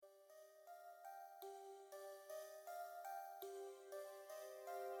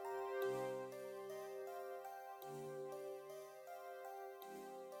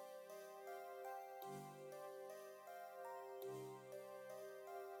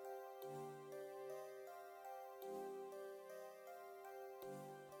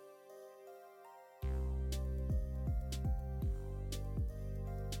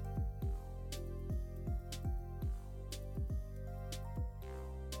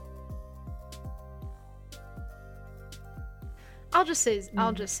I'll just say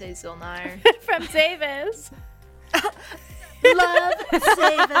Zilnire. From Zavis. Love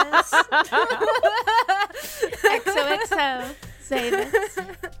Zavis. XOXO. Zavis.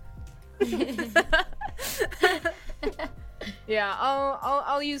 Yeah,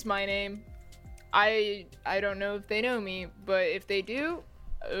 I'll use my name. I don't know if they know me, but if they do,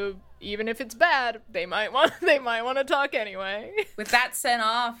 even if it's bad, they might want to talk anyway. With that sent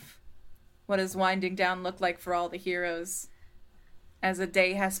off, what does winding down look like for all the heroes? As a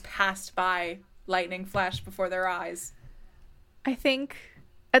day has passed by, lightning flashed before their eyes. I think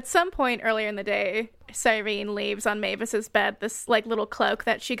at some point earlier in the day, Cyrene leaves on Mavis's bed this like little cloak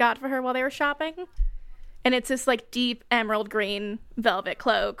that she got for her while they were shopping. And it's this like deep emerald green velvet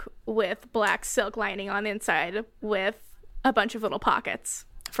cloak with black silk lining on the inside with a bunch of little pockets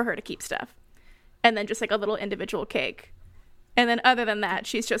for her to keep stuff. And then just like a little individual cake. And then other than that,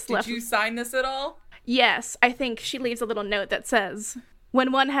 she's just left. Did you sign this at all? Yes, I think she leaves a little note that says,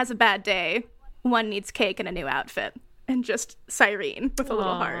 when one has a bad day, one needs cake and a new outfit. And just Cyrene with a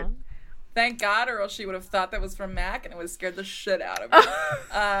little heart. Thank God, or else she would have thought that was from Mac and it would have scared the shit out of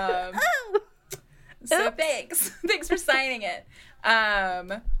her. So thanks. Thanks for signing it.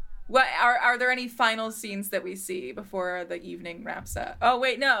 What are there any final scenes that we see before the evening wraps up? Oh,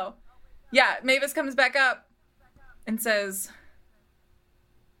 wait, no. Yeah, Mavis comes back up and says,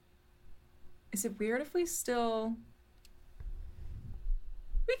 is it weird if we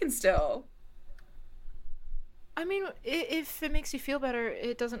can still... I mean, if it makes you feel better,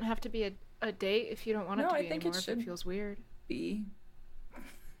 it doesn't have to be a date if you don't want it to be anymore, if it feels weird. Be.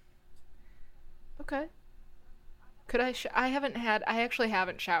 Okay. Could I actually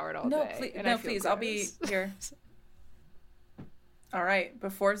haven't showered all day. Please, I'll be here. All right,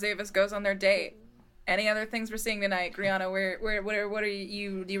 before Zavis goes on their date, any other things we're seeing tonight? Griana, what are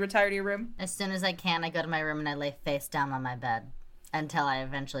you? Do you retire to your room? As soon as I can, I go to my room and I lay face down on my bed until I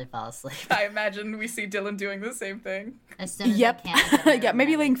eventually fall asleep. I imagine we see Dylan doing the same thing. As soon as I can. Yeah,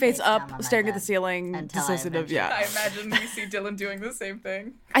 maybe laying face up, staring at the ceiling, dissociative, I imagine we see Dylan doing the same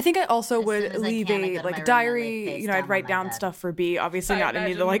thing. I think I also would leave a diary, I'd write down stuff for B, obviously not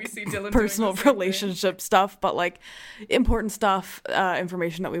any of the personal relationship stuff, but important stuff,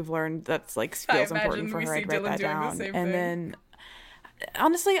 information that we've learned that's feels important for her. I'd write that down. And then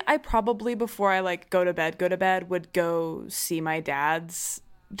honestly, I probably before I go to bed would go see my dad's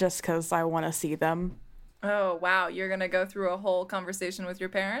just because I want to see them. Oh, wow. You're going to go through a whole conversation with your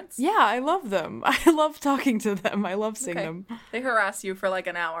parents? Yeah, I love them. I love talking to them. I love seeing them. They harass you for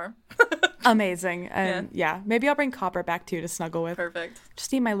an hour. Amazing. And yeah, maybe I'll bring Copper back too to snuggle with. Perfect.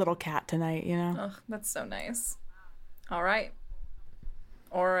 Just see my little cat tonight, Oh, that's so nice. All right.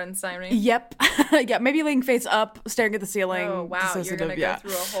 Aura and Cyrene? Yep. Yeah, maybe laying face up, staring at the ceiling. Oh, wow. You're going to go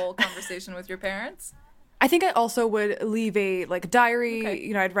through a whole conversation with your parents? I think I also would leave a diary.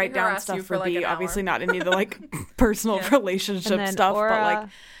 Okay. I'd write down stuff for B. Obviously, not any of the personal relationship stuff, Aura,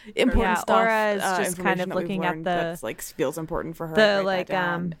 but important stuff. Aura is just kind of looking at that's feels important for her.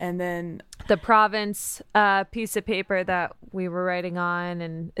 The and then the Province piece of paper that we were writing on,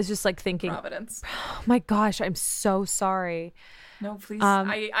 and it's just thinking. Providence. Oh my gosh, I'm so sorry. No, please.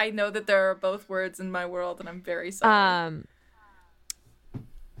 I know that there are both words in my world, and I'm very sorry.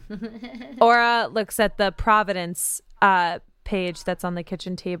 Aura looks at the Providence page that's on the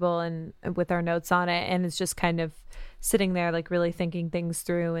kitchen table and with our notes on it, and is just kind of sitting there really thinking things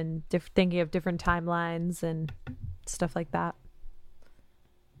through and thinking of different timelines and stuff like that.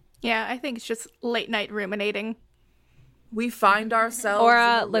 Yeah, I think it's just late night ruminating. We find ourselves.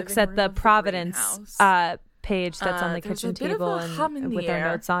 Aura looks at the Providence page that's on the kitchen table and with our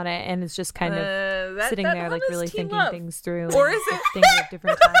notes on it, and is just kind of sitting there really thinking things through, or is it thinking of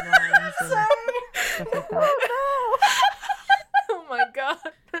different timelines and stuff like that. Oh my god.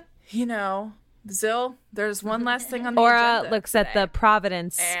 Zil, there's one last thing on the Aura agenda looks at the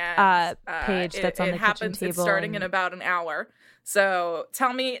Providence page that's on the kitchen table. It's starting in about an hour. So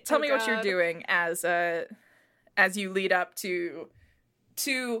tell me what you're doing as you lead up to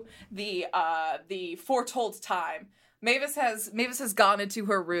the foretold time. Mavis has gone into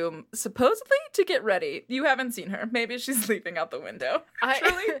her room supposedly to get ready. You haven't seen her. Maybe she's leaping out the window.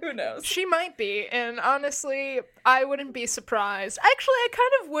 Truly, who knows? She might be, and honestly, I wouldn't be surprised. Actually, I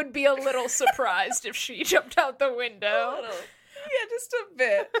kind of would be a little surprised if she jumped out the window. Yeah, just a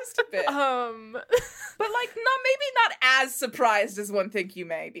bit. But maybe not as surprised as one think you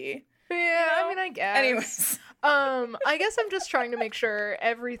may be. Yeah, I mean, I guess. Anyways. I guess I'm just trying to make sure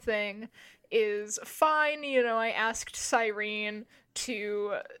everything is fine. I asked Cyrene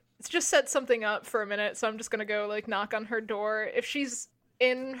to just set something up for a minute, so I'm just gonna go knock on her door. If she's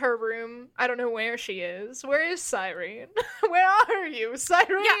in her room. I don't know where she is. Where is Cyrene? Where are you,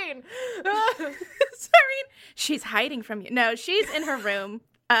 Cyrene? Yeah. Cyrene, she's hiding from you. No, she's in her room,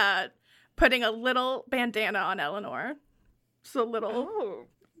 putting a little bandana on Eleanor. It's a little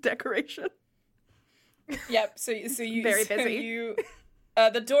decoration. Yep. So you very busy.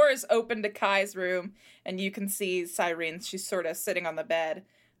 The door is open to Kai's room, and you can see Cyrene. She's sort of sitting on the bed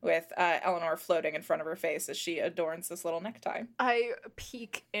with Eleanor floating in front of her face as she adorns this little necktie. I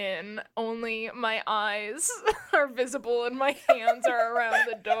peek in. Only my eyes are visible and my hands are around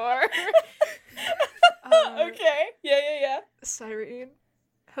the door. Okay. Yeah. Cyrene.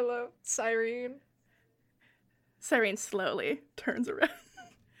 Hello, Cyrene. Cyrene slowly turns around.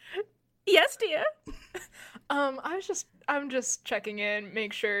 Yes, dear. I'm just checking in,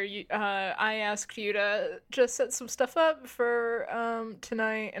 make sure you, I asked you to just set some stuff up for,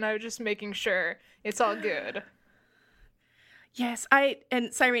 tonight, and I was just making sure it's all good. Yes,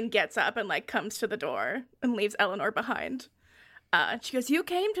 and Cyrene gets up and, like, comes to the door and leaves Eleanor behind. She goes, you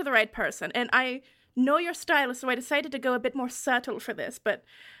came to the right person, and I know your style, so I decided to go a bit more subtle for this, but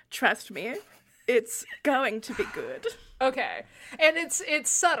trust me, it's going to be good. Okay. And it's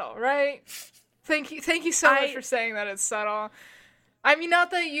subtle, right? Thank you so much for saying that it's subtle. I mean,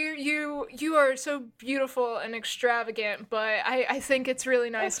 not that you are so beautiful and extravagant, but I think it's really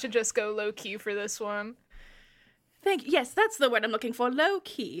nice to just go low key for this one. Thank you. Yes, that's the word I'm looking for. Low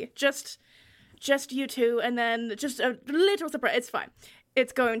key. Just you two, and then just a little surprise. It's fine.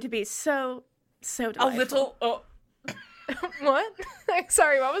 It's going to be so delightful. A little. Oh. What?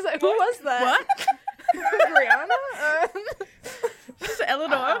 Sorry, what was that? Who was that? What? Brianna? Just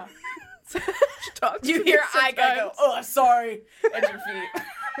Eleanor. You hear I gotta go, oh, sorry, at your feet.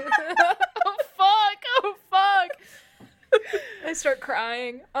 Oh, fuck. I start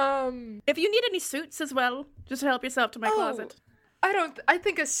crying. If you need any suits as well, just help yourself to my closet. I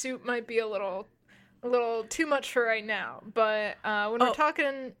think a suit might be a little too much for right now, but when we're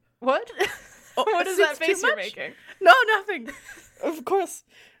talking, what? What is that face you're making? No, nothing. Of course.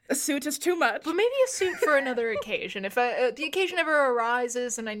 A suit is too much. But maybe a suit for another occasion. If the occasion ever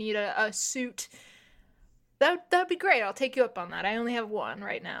arises and I need a suit, that'd be great. I'll take you up on that. I only have one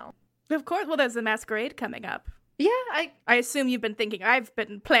right now. Of course. Well, there's a masquerade coming up. Yeah, I assume you've been thinking. I've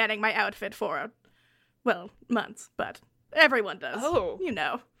been planning my outfit for, months, but everyone does. Oh. You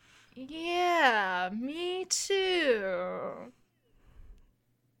know. Yeah, me too.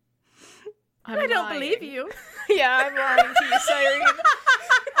 I don't believe you. Yeah, I'm lying to you, Cyrene.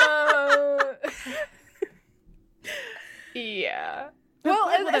 Yeah. Well,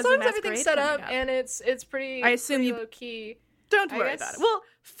 as long as everything's set up and it's pretty, I assume pretty low key. Don't worry about it. We'll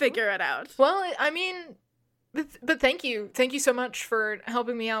figure it out. Well, I mean, but thank you so much for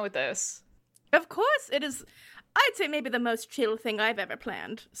helping me out with this. Of course, it is. I'd say maybe the most chill thing I've ever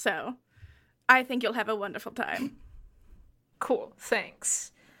planned. So, I think you'll have a wonderful time. Cool.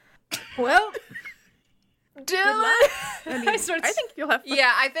 Thanks. Well, Dylan. I think you'll have fun.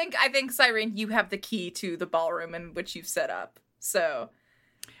 Yeah, I think Cyrene, you have the key to the ballroom in which you've set up. So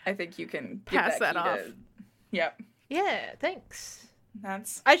I think you can pass that off. Yep. Yeah, thanks.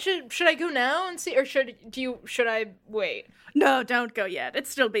 That's. Should I go now and see, or should I wait? No, don't go yet. It's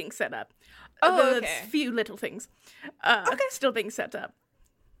still being set up. Oh, okay. Few little things. Okay. Still being set up.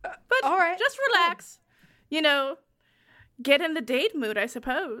 But all right. Just relax. You know, get in the date mood, I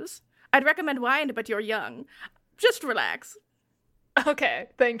suppose. I'd recommend wine, but you're young. Just relax. Okay,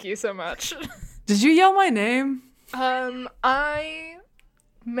 thank you so much. Did you yell my name? I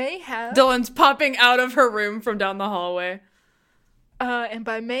may have. Dylan's popping out of her room from down the hallway. And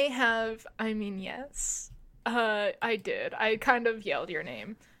by may have, I mean yes. I did. I kind of yelled your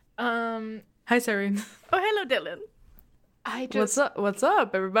name. Hi, Cyrene. Oh, hello, Dylan. What's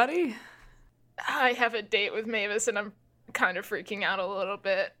up, everybody? I have a date with Mavis, and I'm kind of freaking out a little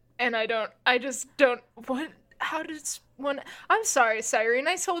bit. And I'm sorry, Cyrene.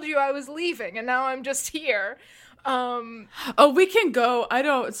 I told you I was leaving, and now I'm just here. Oh, we can go.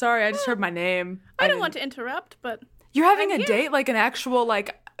 Sorry, I just heard my name. I don't want to interrupt, but... You're having a date? Like an actual,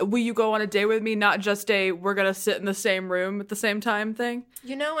 will you go on a date with me? Not just we're gonna sit in the same room at the same time thing?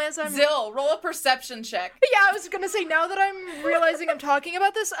 You know, as I'm... Zill, roll a perception check. Yeah, I was gonna say, now that I'm realizing I'm talking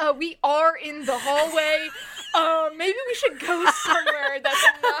about this, we are in the hallway. Maybe we should go somewhere that's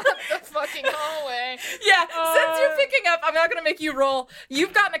not the fucking hallway. Yeah, since you're picking up, I'm not gonna make you roll.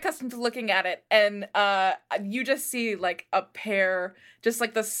 You've gotten accustomed to looking at it, and you just see, a pair, just,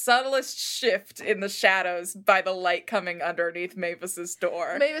 the subtlest shift in the shadows by the light coming underneath Mavis's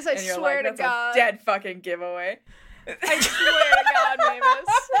door. Mavis, I swear to God. A dead fucking giveaway. I swear to God, Mavis.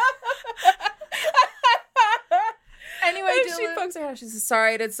 Anyway, Dylan. She pokes her head. She says,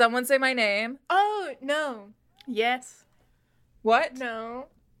 sorry, did someone say my name? Oh, no. Yes. What? No.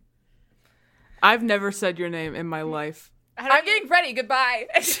 I've never said your name in my life. I'm getting ready. Goodbye.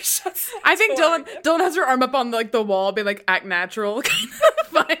 And she shuts I think Dylan has her arm up on like the wall, being like, act natural kind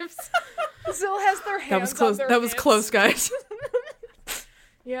of vibes. Zill has their hands. That was close. That was close, guys.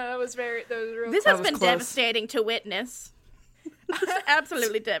 Yeah, that was real. This has been devastating to witness.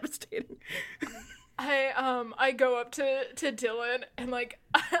 Absolutely devastating. I go up to Dylan and like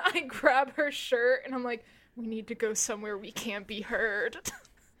I grab her shirt and I'm like, we need to go somewhere we can't be heard.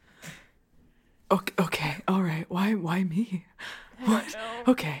 Okay, all right. Why me? I don't know.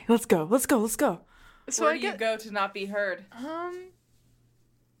 Okay, let's go. So where do you go to not be heard?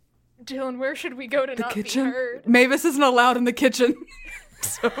 Dylan, where should we go to not kitchen? be heard? Mavis isn't allowed in the kitchen.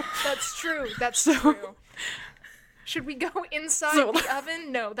 So that's true. That's true. Should we go inside the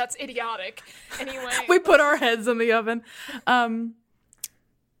oven? No, that's idiotic. Anyway, we put our heads in the oven.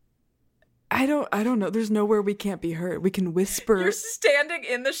 I don't know. There's nowhere we can't be heard. We can whisper. You're standing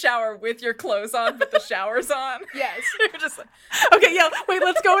in the shower with your clothes on, but the shower's on. Yes. You're just like, okay, yeah. Wait,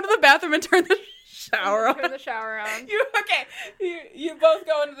 let's go into the bathroom and turn the shower on. Turn the shower on. You both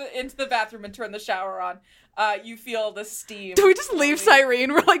go into the bathroom and turn the shower on. You feel the steam. Do we just leave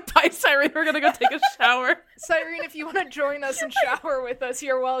Cyrene? We're like, bye, Cyrene. We're gonna go take a shower. Cyrene, if you want to join us and shower with us,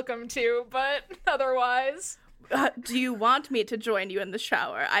 you're welcome to. But otherwise. Do you want me to join you in the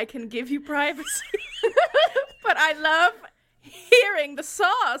shower? I can give you privacy. But I love hearing the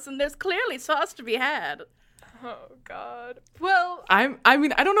sauce, and there's clearly sauce to be had. Oh, God. Well... I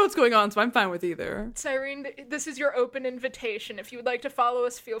mean, I don't know what's going on, so I'm fine with either. Cyrene, this is your open invitation. If you would like to follow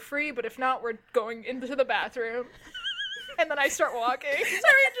us, feel free, but if not, we're going into the bathroom. And then I start walking.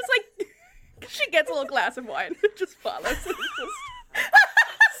 Cyrene just, like... She gets a little glass of wine. Just follows. And just...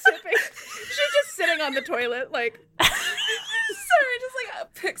 sipping. She's just sitting on the toilet, like. Sorry, just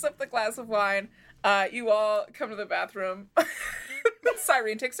like picks up the glass of wine. You all come to the bathroom.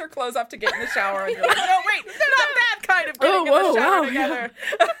 Cyrene takes her clothes off to get in the shower, and you're like, no, wait, not that kind of getting in the shower together.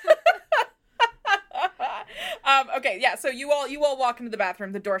 Okay, yeah. So you all walk into the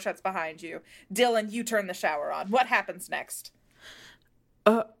bathroom. The door shuts behind you. Dylan, you turn the shower on. What happens next?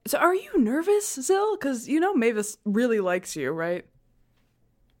 So are you nervous, Zill? Because you know Mavis really likes you, right?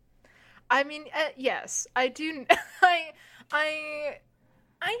 I mean, yes, I do. I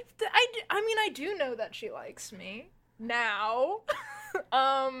mean, I do know that she likes me now.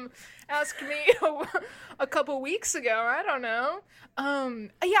 Ask me a couple weeks ago. I don't know.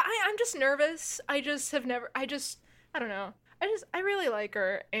 Yeah, I'm just nervous. I don't know. I really like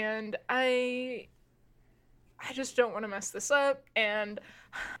her, and I just don't want to mess this up, and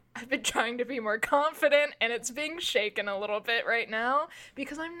I've been trying to be more confident, and it's being shaken a little bit right now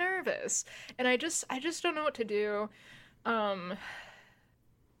because I'm nervous, and I just don't know what to do. And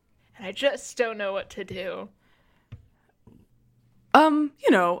I just don't know what to do. You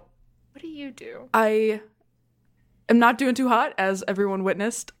know, what do you do? I am not doing too hot, as everyone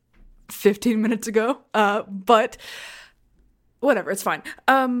witnessed 15 minutes ago. But whatever, it's fine.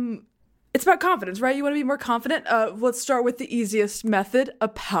 It's about confidence, right? You want to be more confident? Let's start with the easiest method, a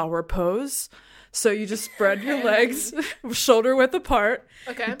power pose. So you just spread your legs shoulder width apart.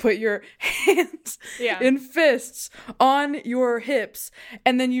 Okay. You put your hands in fists on your hips.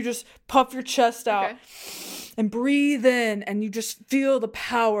 And then you just puff your chest out and breathe in. And you just feel the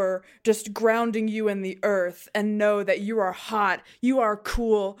power just grounding you in the earth. And know that you are hot. You are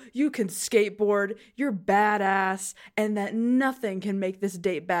cool. You can skateboard. You're badass. And that nothing can make this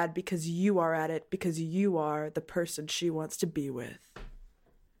date bad because you are at it. Because you are the person she wants to be with.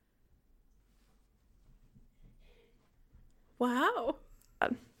 Wow.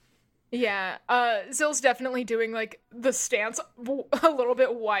 Yeah, Zill's definitely doing, like, the stance a little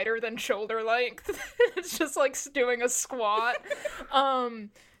bit wider than shoulder length. It's just, like, doing a squat.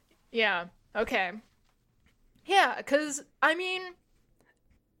 Yeah, okay. Yeah, because, I mean...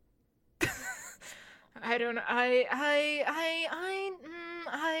 I don't know,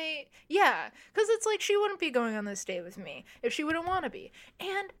 yeah, because it's like she wouldn't be going on this date with me if she wouldn't want to be.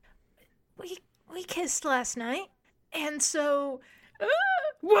 And we kissed last night. And so,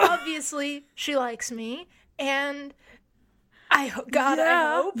 obviously, she likes me, and I hope.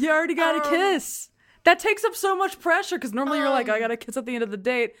 You already got a kiss. That takes up so much pressure, because normally you're like, I got a kiss at the end of the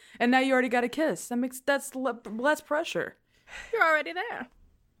date, and now you already got a kiss. That's less pressure. You're already there.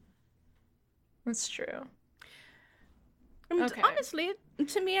 That's true. And honestly,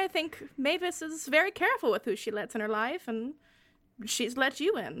 to me, I think Mavis is very careful with who she lets in her life, and she's let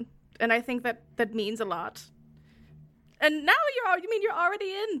you in. And I think that means a lot. And now you're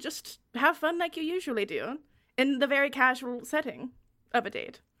already in. Just have fun like you usually do. in the very casual setting of a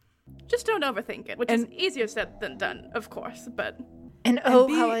date. Just don't overthink it, which is easier said than done, of course, but... And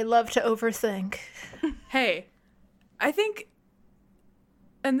how I love to overthink. Hey, I think...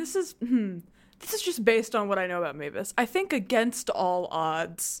 And this is just based on what I know about Mavis. I think against all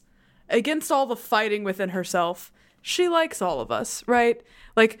odds, against all the fighting within herself, she likes all of us, right?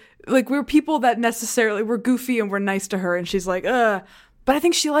 Like we're people that necessarily, we're goofy and we're nice to her, and she's like, but I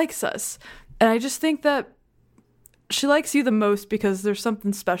think she likes us. And I just think that she likes you the most because there's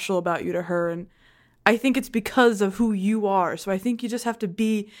something special about you to her, and I think it's because of who you are. So I think you just have to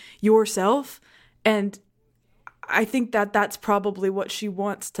be yourself, and I think that that's probably what she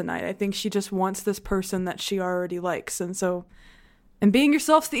wants tonight. I think she just wants this person that she already likes, and being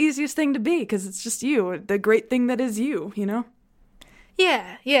yourself's the easiest thing to be because it's just you, the great thing that is you, you know?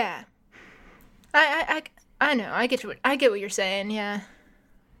 Yeah. I know. I get what you're saying. Yeah.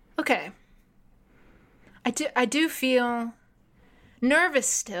 Okay. I do feel nervous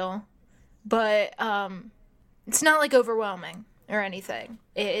still, but it's not like overwhelming or anything.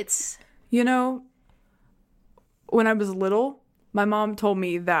 It's, you know, when I was little, my mom told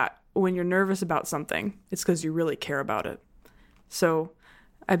me that when you're nervous about something, it's because you really care about it. So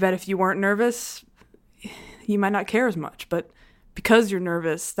I bet if you weren't nervous, you might not care as much. But because you're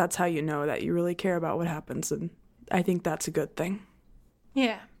nervous, that's how you know that you really care about what happens. And I think that's a good thing.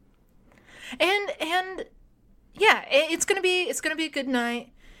 Yeah. And yeah, it's gonna be a good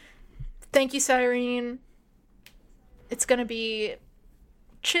night. Thank you, Cyrene. It's gonna be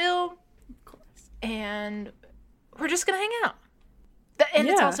chill, and we're just gonna hang out. And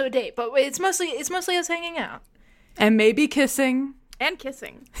it's also a date, but it's mostly us hanging out. And maybe kissing. And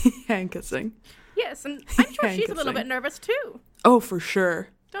kissing. And kissing. Yes, and I'm sure she's a little bit nervous too. Oh, for sure.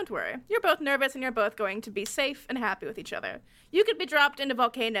 Don't worry. You're both nervous and you're both going to be safe and happy with each other. You could be dropped in a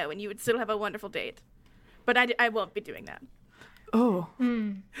volcano and you would still have a wonderful date. But I won't be doing that. Oh.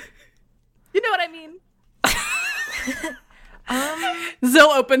 You know what I mean?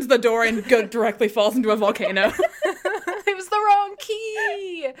 Zill opens the door and directly falls into a volcano. It was the wrong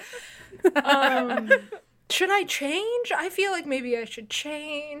key. Should I change? I feel like maybe I should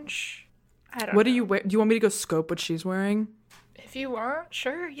change. I don't know. What do you wear? Do you want me to go scope what she's wearing? If you want,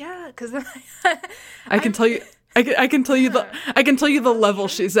 sure, yeah. Because I can tell you. I can tell you the level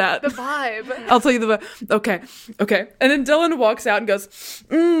she's at. The vibe. I'll tell you the vibe. Okay. And then Dylan walks out and goes,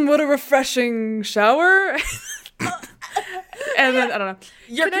 what a refreshing shower. And then I don't know.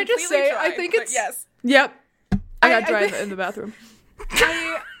 Can I just say? I think it's yes. Yep. I got dry in the bathroom.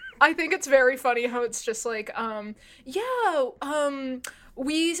 I think it's very funny how it's just like, Dylan and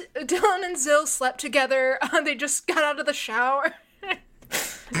Zill slept together. They just got out of the shower.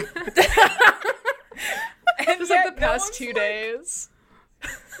 Just like the past 2 days.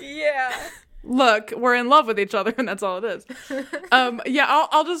 Yeah. Look, we're in love with each other, and that's all it is.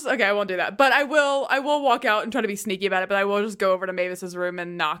 I'll just I won't do that, but I will walk out and try to be sneaky about it. But I will just go over to Mavis's room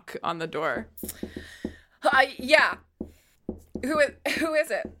and knock on the door. Yeah. Who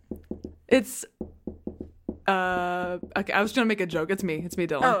is it? It's okay. I was trying to make a joke. It's me,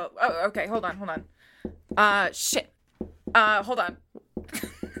 Dylan. Oh, okay. Hold on. Shit. Hold on.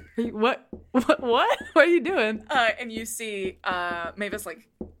 What? What are you doing? And you see Mavis like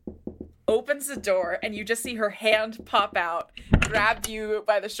opens the door, and you just see her hand pop out, grab you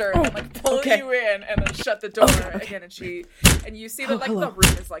by the shirt, and like pull you in, and then shut the door again. And you see that like the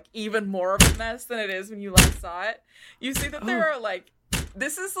room is like even more of a mess than it is when you last saw it. You see that there are like,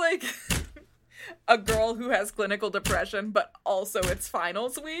 this is like a girl who has clinical depression, but also it's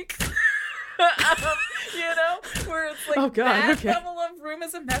finals week. You know, where it's like level of room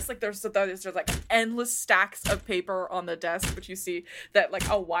is a mess. Like there's like endless stacks of paper on the desk, but you see that like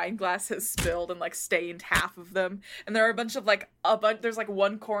a wine glass has spilled and like stained half of them, and there are a bunch of like there's like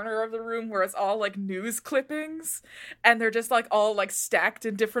one corner of the room where it's all like news clippings, and they're just like all like stacked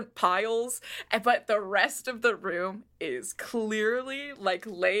in different piles, but the rest of the room is clearly like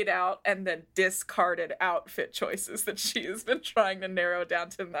laid out and then discarded outfit choices that she has been trying to narrow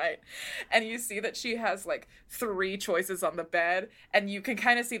down tonight. And you see that she has like 3 choices on the bed, and you can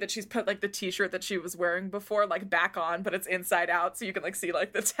kind of see that she's put like the t-shirt that she was wearing before like back on, but it's inside out, so you can like see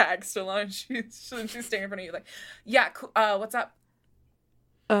like the tag still on. She's standing in front of you like, yeah, what's up?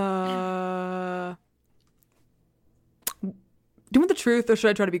 Do you want the truth, or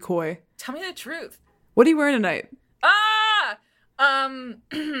should I try to be coy? Tell me the truth. What are you wearing tonight?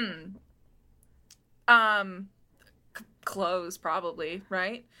 Clothes, probably,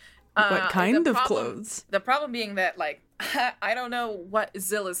 right? What kind of clothes? The problem being that, like, I don't know what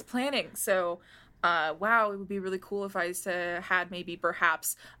Zill is planning, so, wow, it would be really cool if I had maybe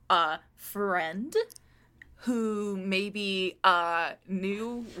perhaps a friend who maybe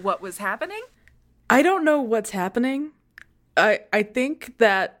knew what was happening? I don't know what's happening. I think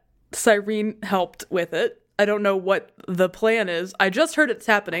that Cyrene helped with it. I don't know what the plan is. I just heard it's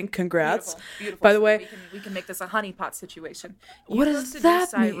happening. Congrats. Beautiful. By the way, we can make this a honeypot situation. What does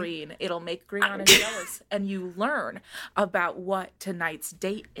that mean? Cyrene. It'll make Griana jealous, and you learn about what tonight's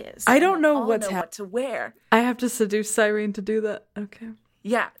date is. I don't know what to wear. I have to seduce Cyrene to do that. Okay.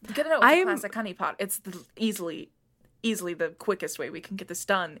 Yeah, you gotta know it's a classic honeypot. It's easily the quickest way we can get this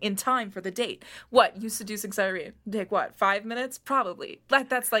done in time for the date. What, you seducing Cyrene? Take what, 5 minutes? Probably.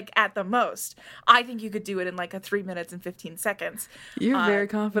 That's like at the most. I think you could do it in like a 3 minutes and 15 seconds. You're very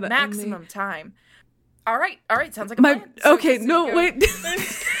confident. Maximum time. All right. Sounds like a plan. Okay, no, wait.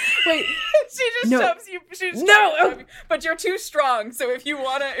 Wait. She just shoves you. Shove you. But you're too strong. So if you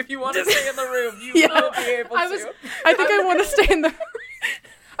wanna stay in the room, you will be able to. I think I want to stay in the.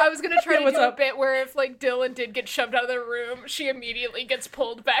 I was gonna try to do a bit where if like Dylan did get shoved out of the room, she immediately gets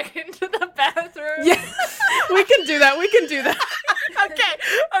pulled back into the bathroom. Yeah, we can do that.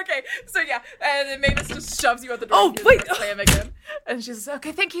 Okay. So yeah, and then Mavis just shoves you out the door. Oh wait, slam again, and she says,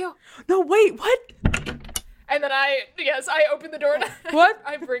 "Okay, thank you." No, wait, what? And then I open the door and what?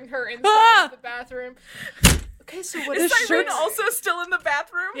 I bring her inside the bathroom. Okay, so what is Cyrene also still in the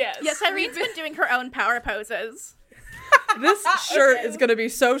bathroom? Yes. Yes, Cyrene's been doing her own power poses. This shirt is going to be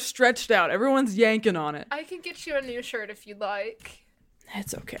so stretched out. Everyone's yanking on it. I can get you a new shirt if you'd like.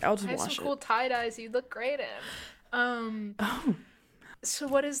 It's okay. I'll just wash it. I have some cool tie-dyes you look great in. So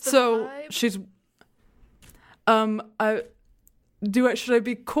what is the vibe? She's... should I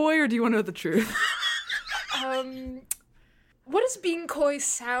be coy or do you want to know the truth? What does being coy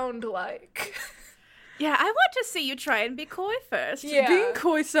sound like? Yeah, I want to see you try and be coy first. Yeah. Being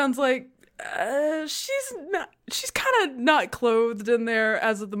coy sounds like she's kind of not clothed in there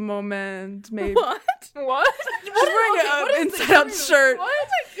as of the moment. Maybe. What? She's wearing an inside-out shirt. What? Oh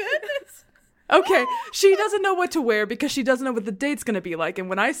my goodness. Okay, she doesn't know what to wear because she doesn't know what the date's gonna be like. And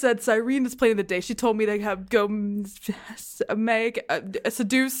when I said Cyrene is playing the date, she told me to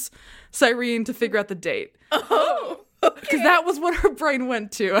seduce Cyrene to figure out the date. Oh, because that was what her brain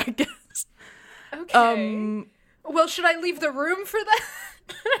went to, I guess. Okay. Well, should I leave the room for that?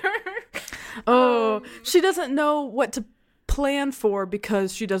 She doesn't know what to plan for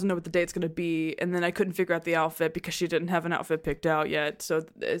because she doesn't know what the date's going to be, and then I couldn't figure out the outfit because she didn't have an outfit picked out yet. So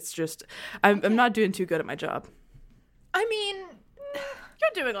it's just I'm not doing too good at my job. I mean,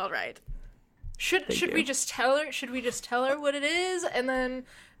 you're doing all right. Should we just tell her? Should we just tell her what it is and then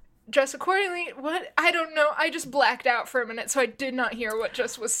dress accordingly? What? I don't know. I just blacked out for a minute, so I did not hear what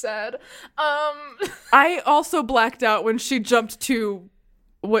just was said. I also blacked out when she jumped to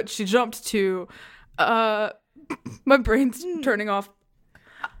what she jumped to. My brain's turning off.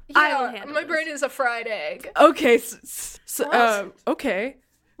 Yeah, my brain is a fried egg. Okay, okay.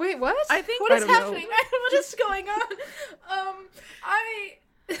 Wait, what? I think what is happening? What is going on?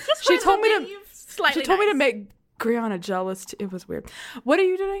 She told me to make Griana jealous. It was weird. What are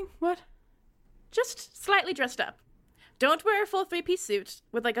you doing? What? Just slightly dressed up. Don't wear a full 3-piece suit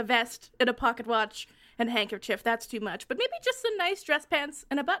with like a vest and a pocket watch and handkerchief. That's too much. But maybe just some nice dress pants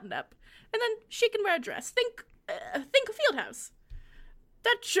and a button-up. And then she can wear a dress. Think Fieldhouse.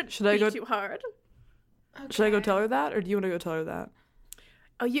 That shouldn't be too hard. Okay. Should I go tell her that, or do you want to go tell her that?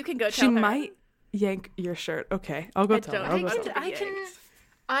 Oh, you can go tell her. She might yank your shirt. Okay, I'll go tell her.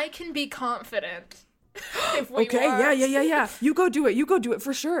 I can be confident. Okay, yeah. You go do it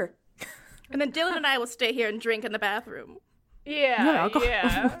for sure. And then Dylan and I will stay here and drink in the bathroom. Yeah.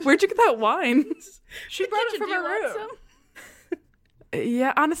 Where'd you get that wine? She brought it from her room.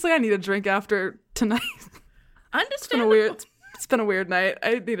 Yeah, honestly, I need a drink after tonight. Understandable. It's been a weird night.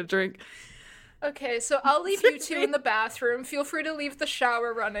 I need a drink. Okay, so I'll leave you two in the bathroom. Feel free to leave the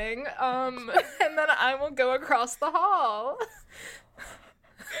shower running. And then I will go across the hall.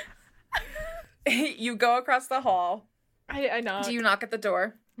 You go across the hall. I know. Do you knock at the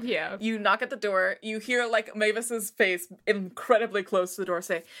door? Yeah. You knock at the door. You hear, like, Mavis's face incredibly close to the door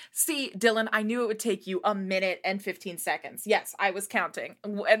say, "See, Dylan, I knew it would take you 1 minute and 15 seconds. Yes, I was counting."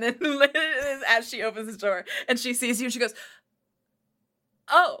 And then as she opens the door and she sees you, she goes,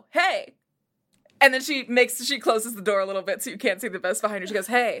 "Oh, hey." And then she closes the door a little bit so you can't see the vest behind her. She goes,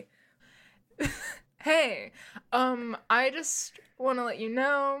 "Hey." Hey. I just want to let you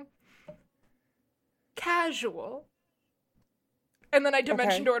know. Casual. And then I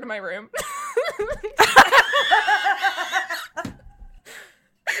dimension door to my room.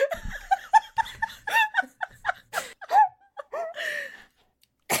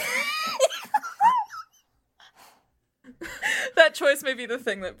 That choice choice may be the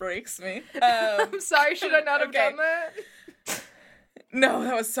thing that breaks me. I'm sorry, should I not have done that? No,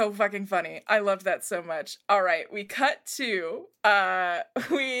 that was so fucking funny. I loved that so much. All right, we cut to an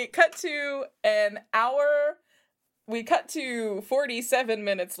hour. We cut to 47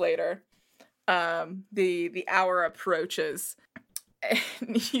 minutes later. The hour approaches.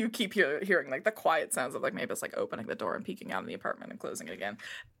 And you keep hearing like the quiet sounds of like Mavis like opening the door and peeking out in the apartment and closing it again.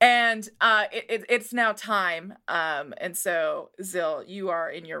 And it's now time. And so Zill, you are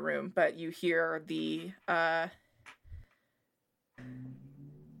in your room, but you hear the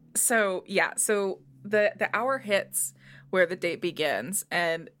So the hour hits where the date begins,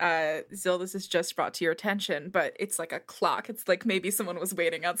 and Zill, this is just brought to your attention, but it's like a clock. It's like maybe someone was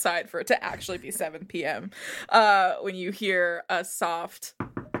waiting outside for it to actually be 7 p.m. When you hear a soft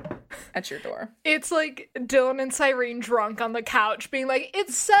at your door. It's like Dylan and Cyrene drunk on the couch being like,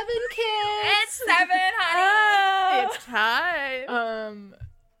 "It's 7, kids! It's 7, honey! It's time!"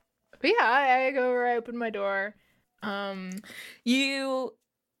 But yeah, I go over, I open my door. You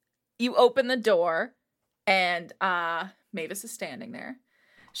open the door, and Mavis is standing there.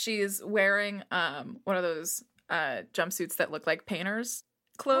 She's wearing one of those jumpsuits that look like painter's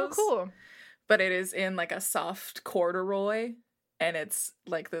clothes. Oh, cool. But it is in like a soft corduroy, and it's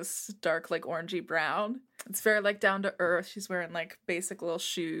like this dark, like orangey brown. It's very like down to earth. She's wearing like basic little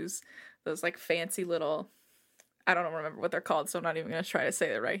shoes, those like fancy little, I don't remember what they're called, so I'm not even going to try to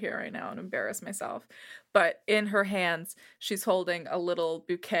say it right here, right now, and embarrass myself. But in her hands, she's holding a little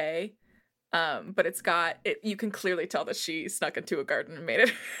bouquet. But it's got it. You can clearly tell that she snuck into a garden and made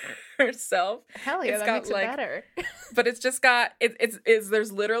it herself. Hell yeah, that makes it better. But it's just got it's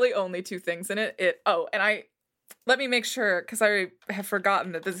there's literally only 2 things in it. Let me make sure, because I have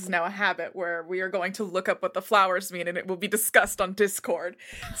forgotten that this is now a habit where we are going to look up what the flowers mean, and it will be discussed on Discord.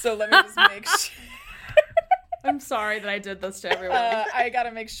 So let me just make sure. I'm sorry that I did this to everyone. I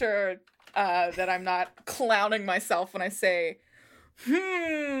gotta make sure that I'm not clowning myself when I say.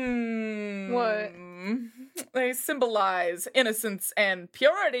 What? They symbolize innocence and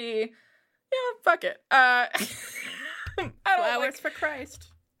purity. Yeah, fuck it. Flowers for Christ.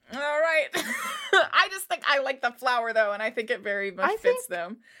 All right. I just think I like the flower though, and I think it very much fits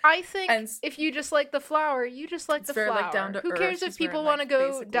them. I think if you just like the flower, you just like the flower. Like, down to Who earth. cares if people want to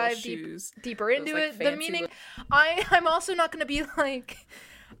go dive deeper into it? The meaning. I'm also not going to be like,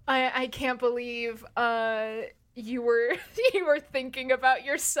 I can't believe you were thinking about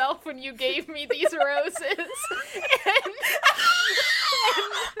yourself when you gave me these roses,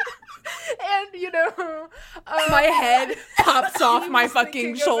 and you know, my head pops off my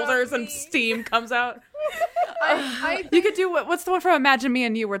fucking shoulders and steam comes out. You could do what's the one from Imagine Me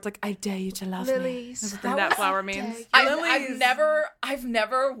and You where it's like, I dare you to love lilies. me. That's what that flower means. I've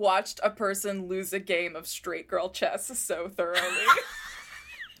never watched a person lose a game of straight girl chess so thoroughly.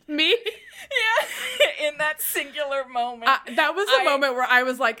 Me? Yeah, in that singular moment. That was the moment where I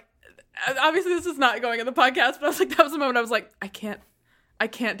was like, obviously this is not going in the podcast, but I was like, that was the moment I was like, I can't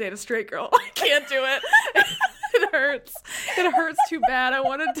date a straight girl. I can't do it. It hurts. It hurts too bad. I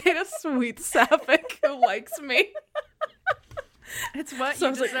want to date a sweet sapphic who likes me. It's what so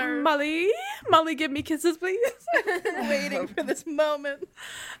you deserve. Like, Molly, give me kisses, please. Waiting for this moment.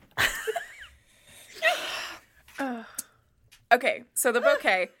 Okay, so the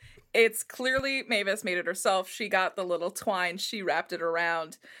bouquet, it's clearly Mavis made it herself. She got the little twine, she wrapped it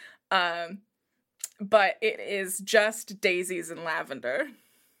around. But it is just daisies and lavender.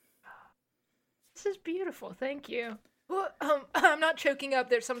 This is beautiful. Thank you. Well, I'm not choking up.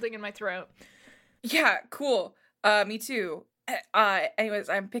 There's something in my throat. Yeah, cool. Me too. Anyways,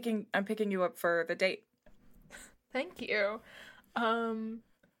 I'm picking you up for the date. Thank you. Cyrene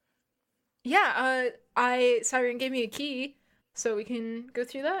gave me a key, so we can go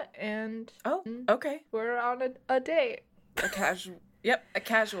through that, and okay, we're on a date. A casual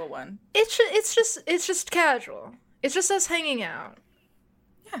one. It's just casual. It's just us hanging out.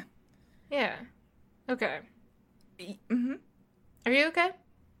 Yeah. Okay. Mm-hmm. Are you okay?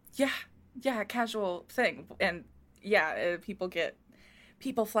 Yeah, casual thing, and yeah, people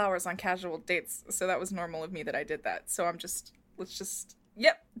flowers on casual dates, so that was normal of me that I did that. So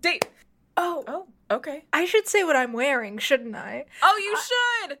date. Oh, okay. I should say what I'm wearing, shouldn't I? Oh, you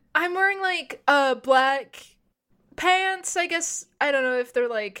should! I'm wearing, like, black pants, I guess. I don't know if they're,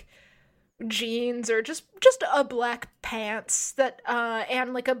 like, jeans or just a black pants that,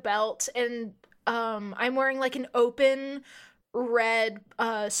 and, like, a belt. And, I'm wearing, like, an open red,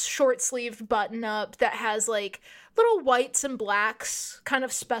 short-sleeved button-up that has, like, little whites and blacks kind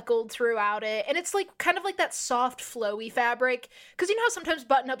of speckled throughout it, and it's like kind of like that soft flowy fabric, because you know how sometimes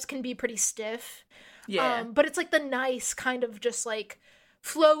button-ups can be pretty stiff. Yeah. But it's like the nice kind of just like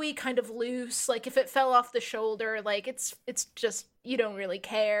flowy, kind of loose. Like if it fell off the shoulder, like it's just, you don't really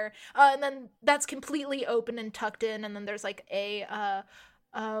care. And then that's completely open and tucked in, and then there's like a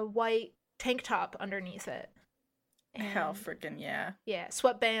white tank top underneath it. And, hell freaking yeah. Yeah,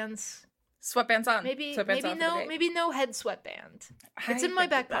 sweatbands. Sweatbands on. Maybe no head sweatband. It's I in my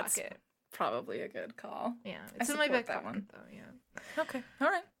think back that's pocket. Probably a good call. Yeah, it's in my back pocket one. though, yeah. Okay. All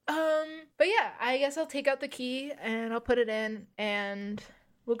right. But yeah, I guess I'll take out the key and I'll put it in and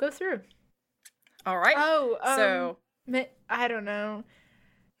we'll go through. All right. Oh, so I don't know.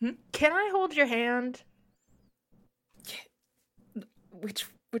 Can I hold your hand? Which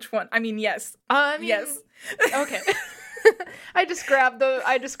one? I mean, yes. Yes. Okay. I just grabbed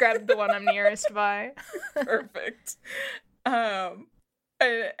the one I'm nearest by. Perfect. And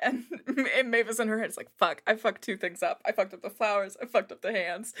Mavis in her head is like, fuck, I fucked two things up. I fucked up the flowers, I fucked up the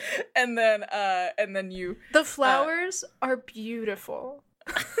hands. And then you... The flowers are beautiful.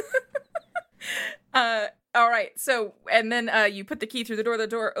 All right, so, and then you put the key through the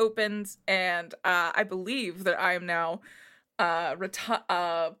door opens, and I believe that I am now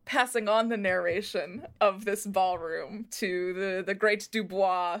passing on the narration of this ballroom to the great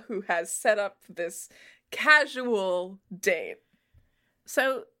Dubois, who has set up this casual date.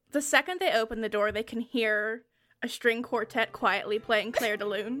 So the second they open the door, they can hear a string quartet quietly playing Claire de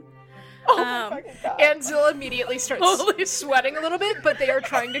Lune. Oh my fucking God. And Zill immediately starts sweating a little bit, but they are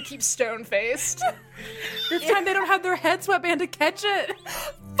trying to keep stone-faced. This time they don't have their head sweatband to catch it.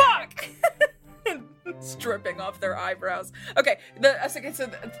 Fuck! Stripping off their eyebrows. Okay, so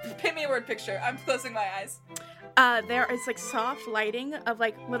paint me a word picture. I'm closing my eyes. There is like soft lighting of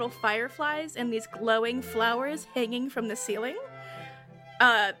like little fireflies and these glowing flowers hanging from the ceiling.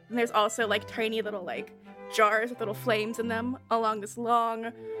 There's also like tiny little like jars with little flames in them along this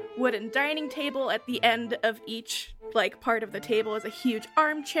long wooden dining table. At the end of each like part of the table is a huge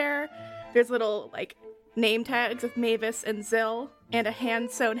armchair. There's little like name tags of Mavis and Zill and a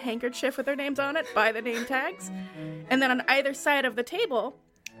hand-sewn handkerchief with their names on it by the name tags. And then on either side of the table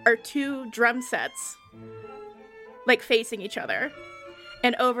are two drum sets like facing each other.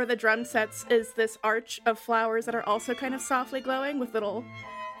 And over the drum sets is this arch of flowers that are also kind of softly glowing with little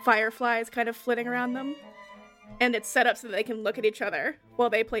fireflies kind of flitting around them. And it's set up so that they can look at each other while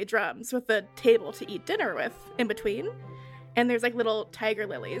they play drums with a table to eat dinner with in between. And there's like little tiger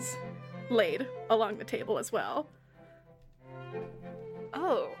lilies laid along the table as well.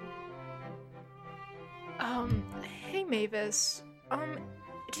 Oh. Hey Mavis.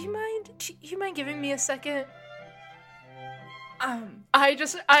 Do you mind giving me a second?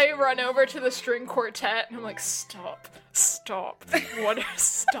 I run over to the string quartet and I'm like, stop. What?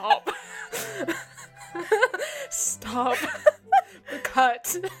 Stop. Stop.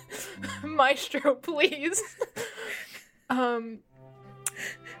 Cut. Maestro, please. I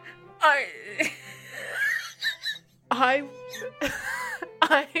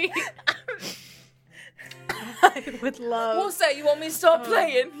would love... We'll say you want me to stop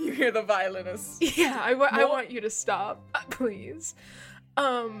playing. You hear the violinist. Yeah, I want you to stop. Please.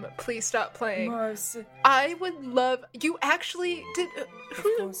 Please stop playing. Marcy. I would love... You actually... did.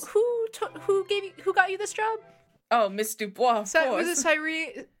 Who got you this job? Oh, Miss Dubois, of course. Was it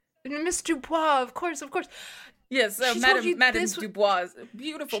Cyrene? Miss Dubois, of course. Yes, Madame Dubois,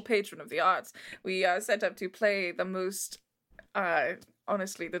 beautiful patron of the arts. We set up to play the most...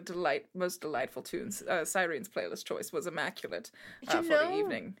 honestly, the most delightful tunes. Cyrene's playlist choice was immaculate for the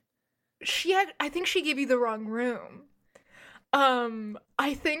evening. I think she gave you the wrong room.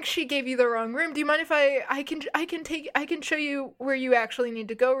 I think she gave you the wrong room. Do you mind if I can show you where you actually need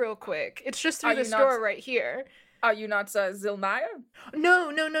to go real quick? It's just through this door right here. Are you not Zilnaya?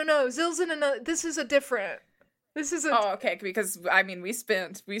 No. Zill's in another. This is a different. Oh, okay, because, I mean, we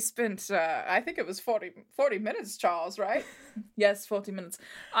spent, I think it was 40 minutes, Charles, right? Yes, 40 minutes.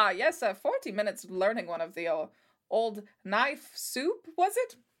 40 minutes learning one of the old knife soup, was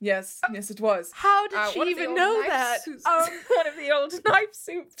it? Yes, it was. How did she even know that? One of the old knife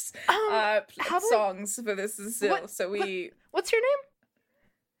soups songs for this is Zill, what's your name?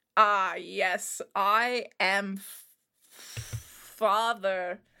 Yes, I am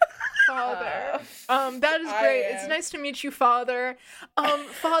Father. That is great. It's nice to meet you, Father.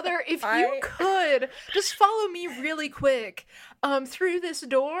 Father, if you could just follow me really quick, through this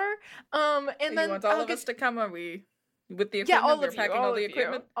door, and then you want all of us to come? Are we with the equipment? Yeah, We're packing all the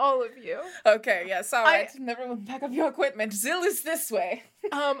equipment. All of you. Okay, yes, all right. Everyone pack up your equipment. Zill is this way.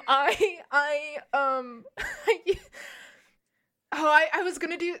 I was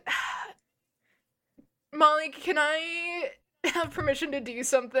gonna do. Molly, can I have permission to do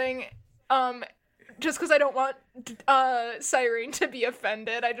something? just because I don't want Cyrene to be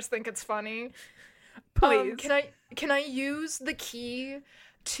offended. I just think it's funny. Please. Can I use the key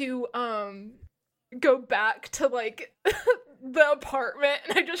to go back to like the apartment,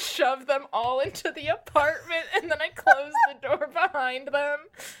 and I just shove them all into the apartment, and then I close the door behind them?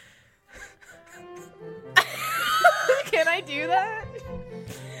 Can I do that?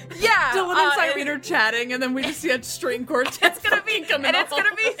 Yeah, Dylan and Cyrene are chatting, and then we just see a string quartet. It's gonna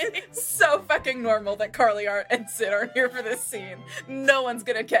be so fucking normal that Carly and Sid aren't here for this scene. No one's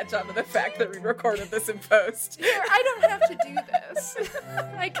gonna catch on to the fact that we recorded this in post. Here, I don't have to do this.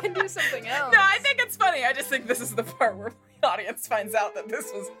 I can do something else. No, I think it's funny. I just think this is the part where the audience finds out that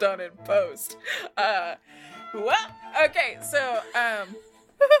this was done in post. Okay, so,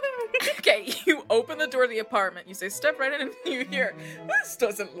 okay, you open the door to the apartment, you say, step right in, and you hear, this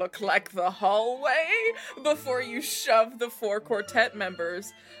doesn't look like the hallway, before you shove the 4 quartet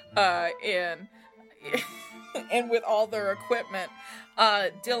members in with all their equipment.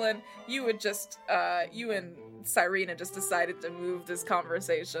 Dylan, you and Cyrene had just decided to move this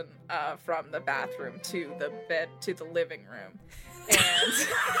conversation from the bathroom to the living room. And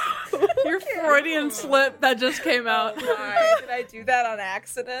your Freudian slip that just came out. Why did I do that on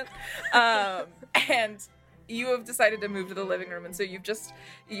accident? And you have decided to move to the living room, and so you've just,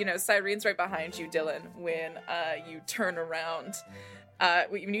 Cyrene's right behind you, Dylan, when you turn around.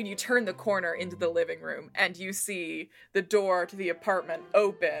 When you turn the corner into the living room, and you see the door to the apartment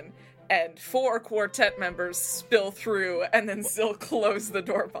open, and 4 quartet members spill through, and then Zil close the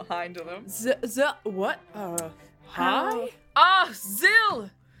door behind them. What? Hi?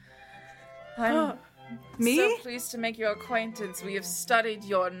 Zil! I'm me? so pleased to make your acquaintance. We have studied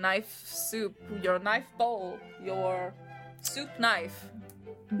your knife bowl, your soup knife.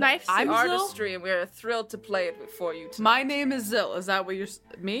 Knife soup. I'm Zil? Artistry, and we're thrilled to play it for you tonight. My name is Zil. Is that what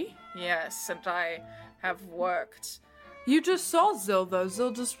me? Yes, and I have worked. You just saw Zil, though.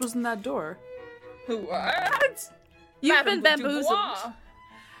 Zil just was in that door. What? You've been Madame bamboozled.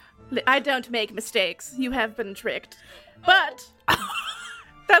 Dubois. I don't make mistakes. You have been tricked. But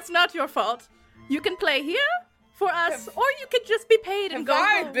that's not your fault. You can play here for us, or you could just be paid and go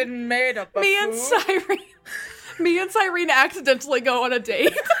I've home. been made up of Me and Cyrene accidentally go on a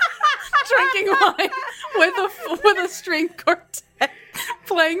date, drinking wine with a string quartet,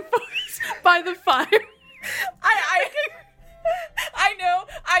 playing by the fire. I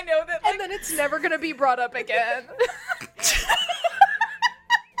know that, like, And then it's never gonna be brought up again.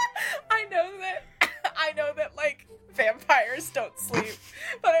 I know that, like, vampires don't sleep,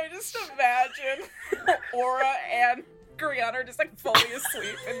 but I just imagine Aura and Griana are just, like, fully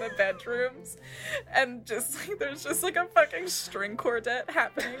asleep in the bedrooms, and just, like, there's just, like, a fucking string quartet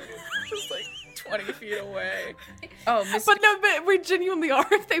happening, just, like, 20 feet away. Oh, But we genuinely are.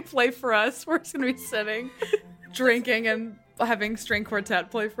 If they play for us, we're just gonna be sitting, drinking, and having string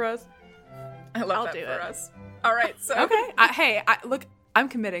quartet play for us. I love that for us. All right, so Okay. Look, I'm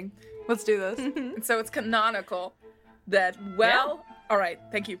committing. Let's do this. And so it's canonical that, all right,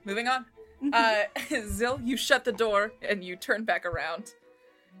 thank you. Moving on. Zil, you shut the door and you turn back around.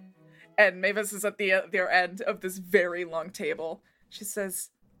 And Mavis is at their end of this very long table. She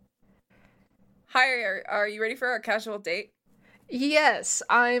says, hi, are you ready for our casual date? Yes,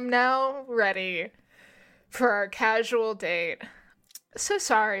 I'm now ready for our casual date. So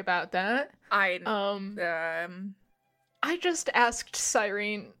sorry about that. I just asked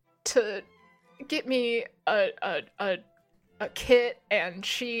Cyrene to get me a kit, and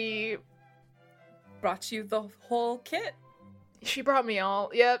she brought you the whole kit. She brought me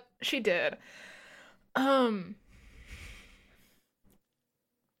all. Yep, she did.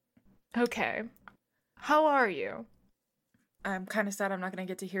 Okay. How are you? I'm kind of sad I'm not going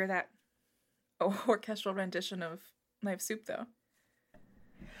to get to hear that orchestral rendition of Knife Soup, though.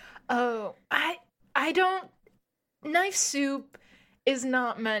 Oh, I don't... Knife Soup is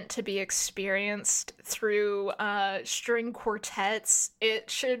not meant to be experienced through string quartets.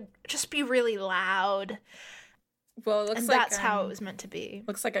 It should just be really loud. Well, it looks and like that's how it was meant to be.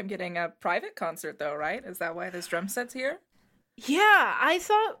 Looks like I'm getting a private concert, though, right? Is that why this drum set's here? Yeah, I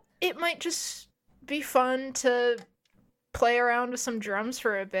thought it might just be fun to play around with some drums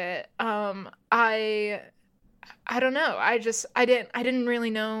for a bit. I don't know. I didn't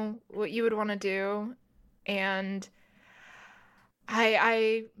really know what you would want to do, and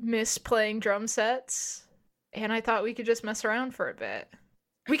I miss playing drum sets, and I thought we could just mess around for a bit.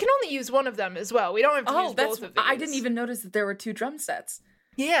 We can only use one of them as well. We don't have to use both of these. I didn't even notice that there were 2 drum sets.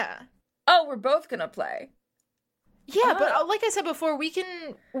 Yeah. Oh, we're both gonna play. Yeah, but like I said before, we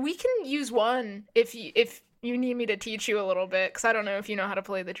can use one if you need me to teach you a little bit, because I don't know if you know how to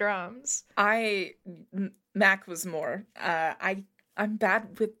play the drums. Mac was more. I'm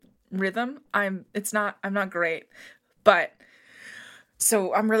bad with rhythm. I'm not great, but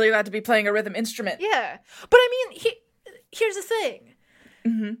so I'm really glad to be playing a rhythm instrument. Yeah, but I mean, here's the thing.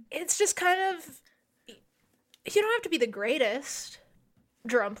 Mm-hmm. It's just kind of, you don't have to be the greatest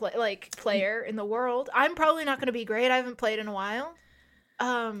drum player in the world. I'm probably not going to be great. I haven't played in a while.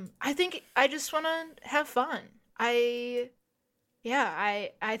 I think I just want to have fun. I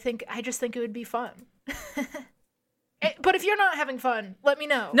just think it would be fun. But if you're not having fun, let me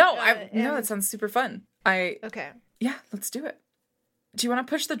know. No, that sounds super fun. Okay. Yeah, let's do it. Do you want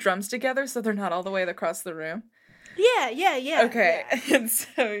to push the drums together so they're not all the way across the room? Yeah. Okay. Yeah. And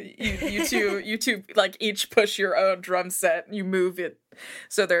so you two like each push your own drum set. You move it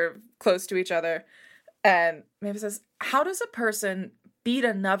so they're close to each other. And Mavis says, "How does a person beat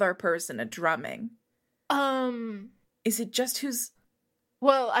another person at drumming? Is it just who's..."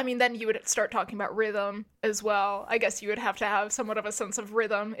 Well, I mean, then you would start talking about rhythm as well. I guess you would have to have somewhat of a sense of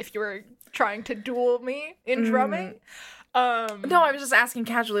rhythm if you were trying to duel me in drumming. No, I was just asking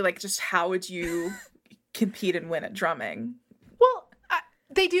casually, like, just how would you compete and win at drumming? Well,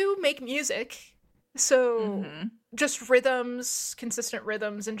 they do make music. So just rhythms, consistent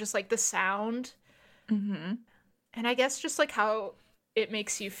rhythms, and just, like, the sound. Mm-hmm. And I guess just, like, how it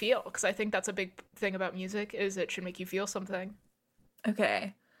makes you feel. Because I think that's a big thing about music, is it should make you feel something.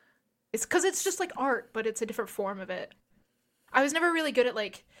 Okay. It's because it's just like art, but it's a different form of it. I was never really good at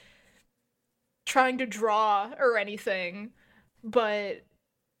like trying to draw or anything, but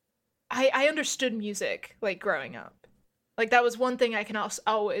I understood music like growing up. Like that was one thing I can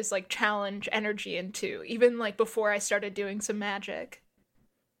always like challenge energy into, even like before I started doing some magic.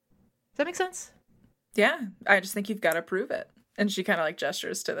 Does that make sense? Yeah, I just think you've got to prove it. And she kind of like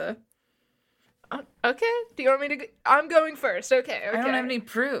gestures to the... Okay. Do you want me to? I'm going first. Okay. I don't have any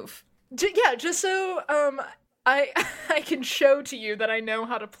proof. Just so I can show to you that I know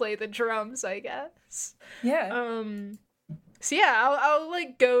how to play the drums, I guess. Yeah. So yeah, I'll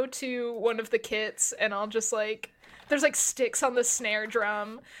like go to one of the kits and I'll just like, there's like sticks on the snare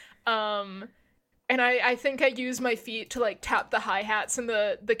drum, and I think I use my feet to like tap the hi-hats and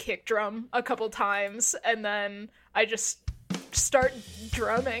the kick drum a couple times, and then I just start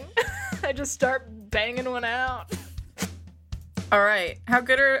drumming. I just start banging one out. All right. How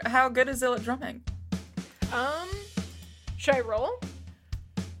good is Zill at drumming? Should I roll?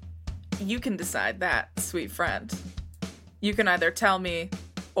 You can decide that, sweet friend. You can either tell me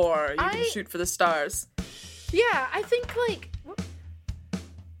or you can shoot for the stars. Yeah, I think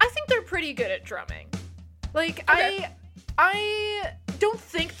they're pretty good at drumming. Like okay. I don't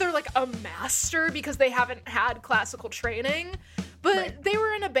think they're like a master because they haven't had classical training. But right. They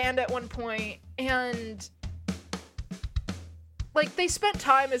were in a band at one point, and, like, they spent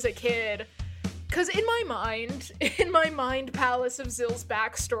time as a kid, because in my mind palace of Zill's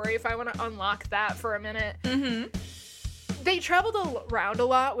backstory, if I want to unlock that for a minute, they traveled around a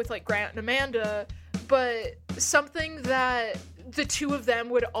lot with, like, Grant and Amanda, but something that the two of them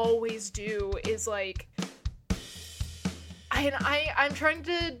would always do is, like, I'm trying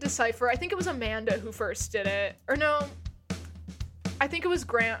to decipher, I think it was Amanda who first did it, or no... I think it was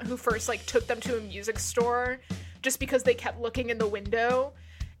Grant who first, like, took them to a music store just because they kept looking in the window,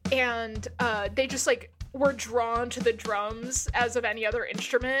 and they just, like, were drawn to the drums as of any other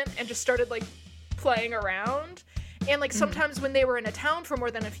instrument and just started, like, playing around. And, like, sometimes when they were in a town for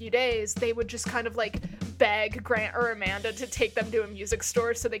more than a few days, they would just kind of, like, beg Grant or Amanda to take them to a music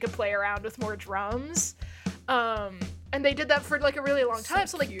store so they could play around with more drums. And they did that for, like, a really long time.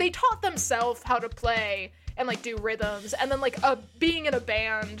 So, like, they taught themselves how to play and, like, do rhythms, and then, like, being in a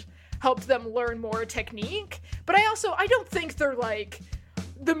band helped them learn more technique, but I don't think they're, like,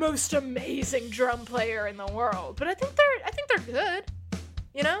 the most amazing drum player in the world, but I think they're good,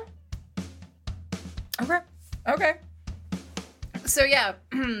 you know? Okay. So, yeah,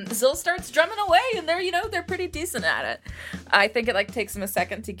 Zill starts drumming away, and they're pretty decent at it. I think it, like, takes them a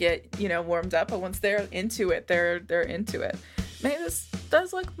second to get, warmed up, but once they're into it, they're into it. Mavis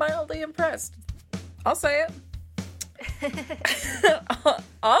does look mildly impressed. I'll say it.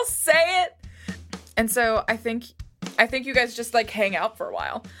 I'll say it. And so I think you guys just like hang out for a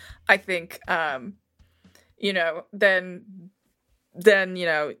while. I think, then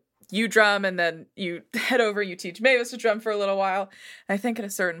you drum and then you head over, you teach Mavis to drum for a little while. And I think at a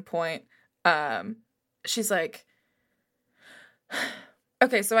certain point, she's like,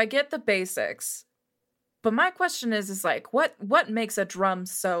 okay, so I get the basics, but my question is like, what makes a drum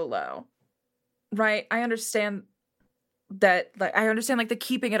solo? Right, I understand that, like, the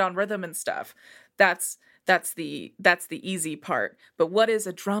keeping it on rhythm and stuff. That's That's the easy part. But what is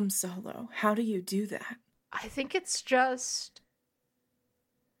a drum solo? How do you do that? I think it's just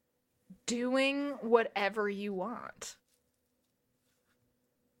doing whatever you want.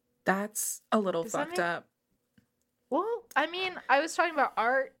 That's a little fucked up. Well, I mean, I was talking about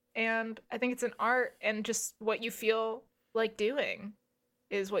art, and I think it's an art, and just what you feel like doing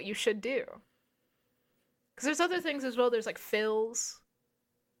is what you should do. Because there's other things as well. There's like fills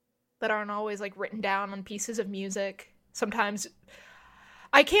that aren't always like written down on pieces of music. Sometimes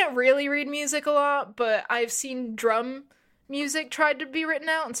I can't really read music a lot, but I've seen drum music tried to be written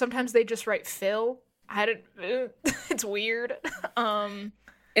out, and sometimes they just write fill. It's weird.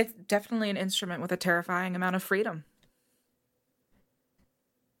 It's definitely an instrument with a terrifying amount of freedom.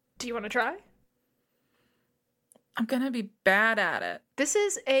 Do you want to try? I'm gonna be bad at it. This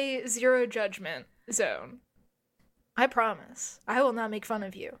is a zero judgment zone. I promise. I will not make fun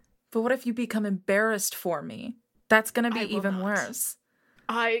of you. But what if you become embarrassed for me? That's gonna be even worse.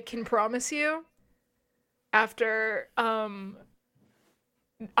 I can promise you, after, I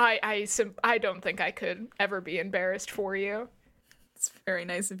don't think I could ever be embarrassed for you. It's very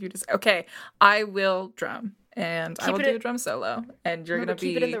nice of you to say. Okay, I will drum, and I will do a drum solo, and you're gonna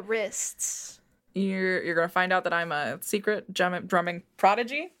keep it in the wrists. You're gonna find out that I'm a secret drumming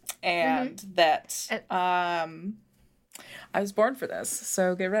prodigy, and that I was born for this.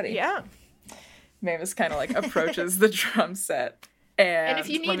 So get ready. Yeah. Mavis kind of like approaches the drum set, and if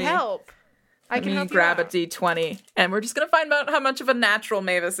you need help, I can help you grab a D20, and we're just gonna find out how much of a natural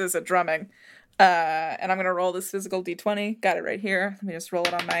Mavis is at drumming. And I'm gonna roll this physical D20. Got it right here. Let me just roll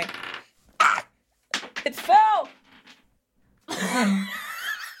it on my. It fell.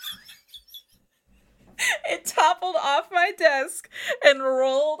 It toppled off my desk and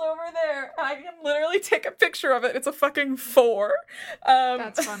rolled over there. I can literally take a picture of it. It's a fucking 4.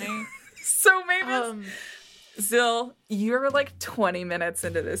 That's funny. So Mavis, Zill, you're like 20 minutes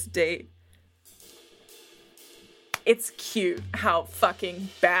into this date. It's cute how fucking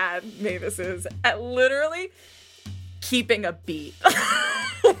bad Mavis is at literally keeping a beat.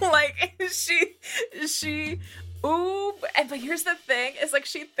 Like, but here's the thing, is like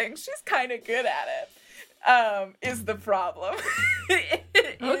she thinks she's kind of good at it. Is the problem.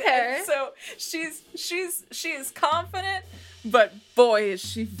 Okay. So she is confident, but boy is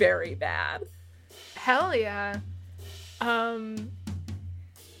she very bad. Hell yeah.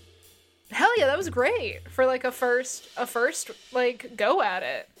 Hell yeah, that was great for like a first like go at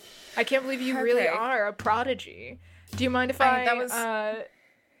it. I can't believe you really are a prodigy. Do you mind if I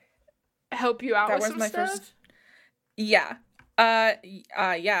help you out with some stuff? Yeah.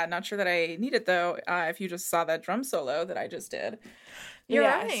 Yeah, not sure that I need it though. If you just saw that drum solo that I just did. You're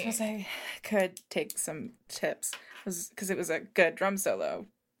right. I suppose I could take some tips. Because it was a good drum solo,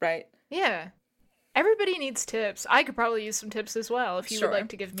 right? Yeah. Everybody needs tips. I could probably use some tips as well if you would like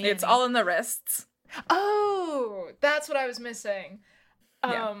to give me It's all in the wrists. Oh, that's what I was missing.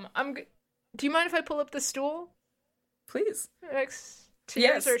 Yeah. Do you mind if I pull up the stool? Please. Next to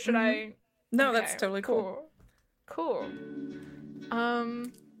yours, or should I? No, that's totally cool. Cool.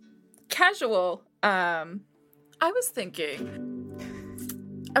 Casual. I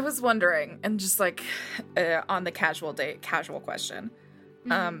was wondering, and just like on the casual date, casual question.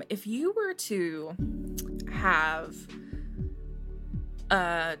 If you were to have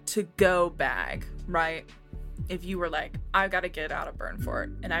a to-go bag, right? If you were like, I've got to get out of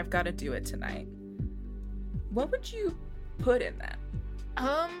Burnfort and I've got to do it tonight, what would you put in that?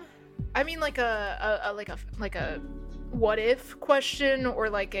 I mean, like a what if question, or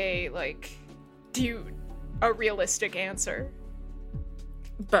like a realistic answer?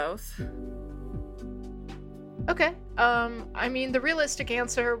 Both. Okay. I mean, the realistic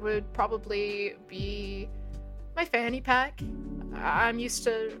answer would probably be my fanny pack. I'm used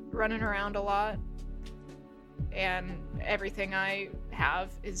to running around a lot, and everything I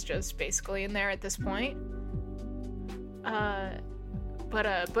have is just basically in there at this point.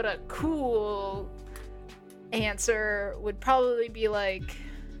 But a cool answer would probably be like,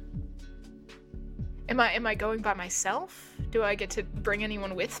 am I going by myself? Do I get to bring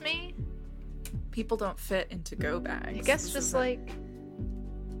anyone with me? People don't fit into go bags. I guess just like,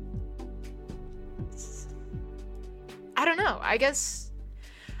 I don't know. I guess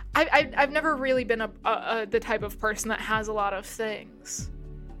I've never really been the type of person that has a lot of things.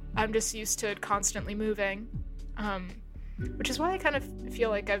 I'm just used to constantly moving, which is why I kind of feel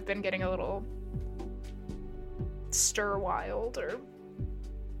like I've been getting a little stir wild or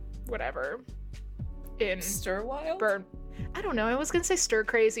whatever. Stir wild? I don't know. I was gonna say stir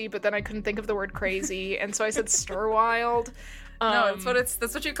crazy, but then I couldn't think of the word crazy, and so I said stir wild. No, that's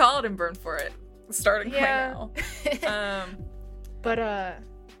what you call it in Burnfort. starting right now. But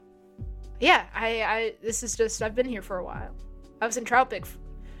yeah, I this is just, I've been here for a while. I was in Troutbeck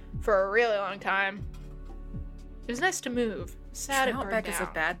for a really long time. It was nice to move. Sad it burned down. Troutbeck is a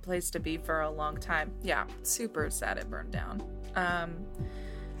bad place to be for a long time. Yeah, super sad it burned down.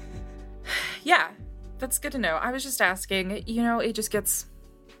 Yeah, that's good to know. I was just asking, you know, it just gets...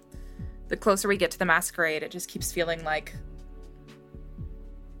 The closer we get to the masquerade, it just keeps feeling like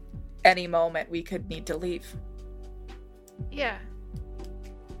any moment we could need to leave. Yeah.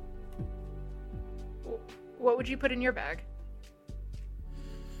 What would you put in your bag?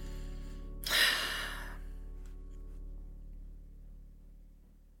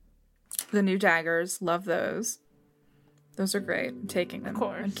 The new daggers, love those. Those are great. I'm taking them. Of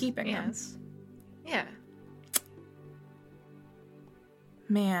course. I'm keeping them. Yeah.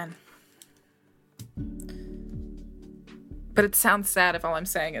 Man. But it sounds sad if all I'm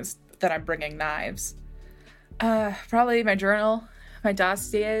saying is that I'm bringing knives. Probably my journal, my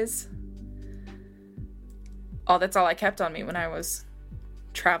dossiers. That's all I kept on me when I was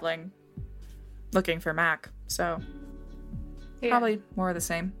traveling, looking for Mac. So, probably more of the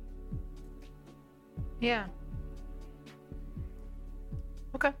same. Yeah.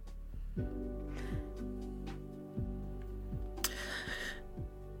 Okay.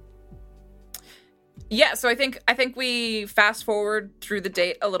 Yeah, so I think we fast forward through the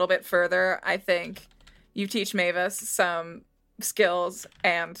date a little bit further. I think you teach Mavis some skills,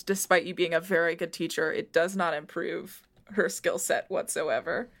 and despite you being a very good teacher, it does not improve her skill set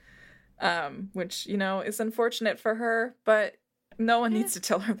whatsoever. Which, you know, is unfortunate for her, but no one needs to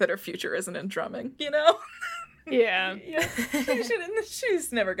tell her that her future isn't in drumming, you know? Yeah.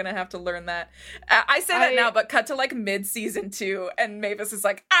 She's never gonna have to learn that. I say that now, but cut to like mid-season 2, and Mavis is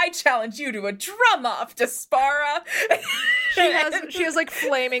like, I challenge you to a drum off, Despara. She has like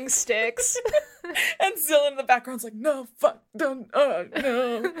flaming sticks. And Zill in the background's like, no, fuck, don't,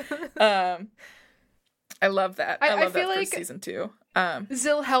 no. I love that. I love that for season 2.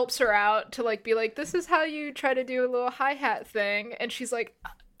 Zill helps her out to like be like, this is how you try to do a little hi-hat thing, and she's like,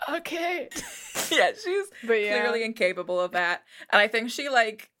 okay. Yeah, she's clearly incapable of that. And I think she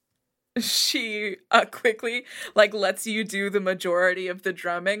quickly like lets you do the majority of the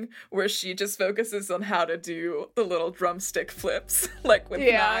drumming, where she just focuses on how to do the little drumstick flips like with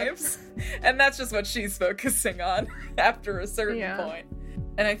knives. And that's just what she's focusing on after a certain point.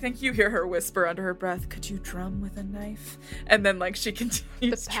 And I think you hear her whisper under her breath, could you drum with a knife? And then like she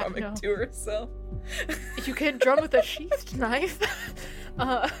continues drumming to herself. You can drum with a sheathed knife.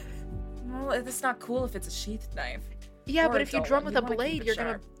 Well, it's not cool if it's a sheathed knife. Yeah, but if you drum with a blade,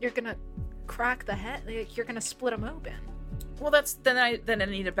 you're gonna crack the head. Like, you're gonna split them open. Well, then I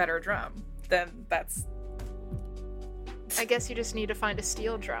need a better drum. Then that's. I guess you just need to find a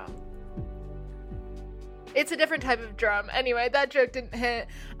steel drum. It's a different type of drum. Anyway, that joke didn't hit.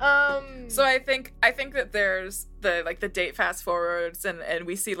 So I think that there's the date fast forwards, and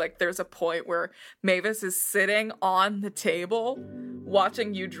we see like there's a point where Mavis is sitting on the table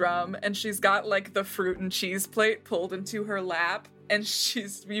watching you drum, and she's got like the fruit and cheese plate pulled into her lap, and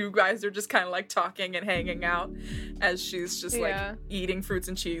you guys are just kind of like talking and hanging out as she's just like eating fruits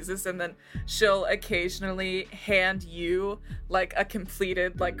and cheeses, and then she'll occasionally hand you like a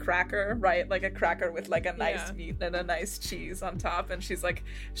completed like cracker, right? Like a cracker with like a nice meat and a nice cheese on top, and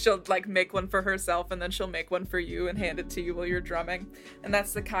she'll like make one for herself, and then she'll make one for you and hand it to you while you're drumming. And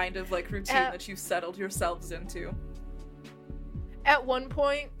that's the kind of like routine that you've settled yourselves into. At one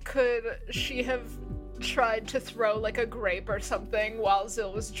point, could she have tried to throw like a grape or something while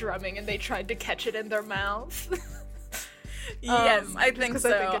Zill was drumming and they tried to catch it in their mouth? Yes, I think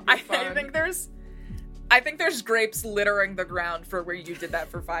so. I think there's grapes littering the ground for where you did that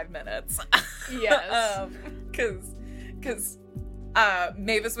for 5 minutes. Yes. Because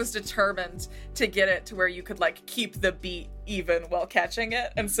Mavis was determined to get it to where you could like keep the beat even while catching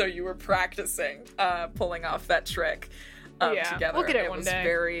it, and so you were practicing pulling off that trick together. We'll get it one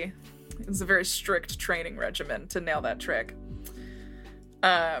day. It was a very strict training regimen to nail that trick.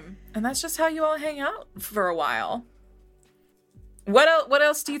 And that's just how you all hang out for a while. What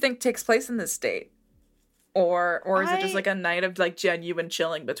else do you think takes place in this date? Or is it just like a night of like genuine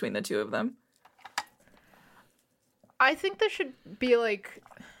chilling between the two of them? I think there should be like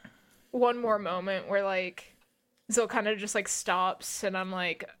one more moment where like Zill kind of just like stops, and I'm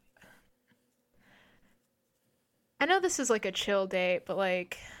like, I know this is like a chill date, but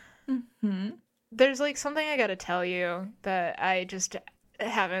like there's like something I gotta tell you that I just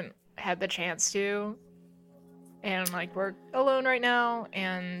haven't had the chance to, and like we're alone right now,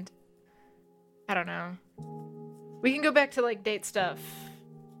 and I don't know. We can go back to like date stuff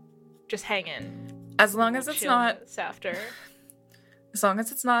just hanging. As long as it's not after. As long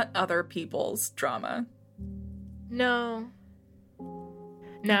as it's not other people's drama. No.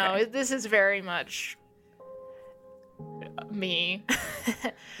 Okay. This is very much me.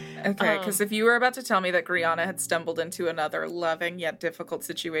 Okay, because if you were about to tell me that Griana had stumbled into another loving yet difficult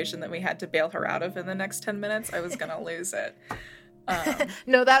situation that we had to bail her out of in the next 10 minutes, I was gonna lose it.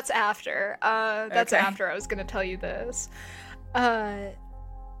 No, that's after. That's okay. After I was gonna tell you this. I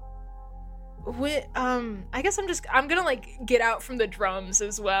guess I'm gonna like get out from the drums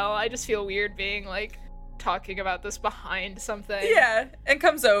as well. I just feel weird being like talking about this behind something. Yeah, and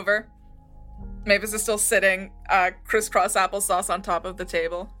comes over. Mavis is still sitting, crisscross applesauce on top of the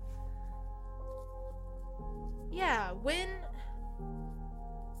table. Yeah,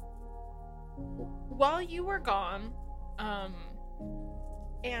 while you were gone,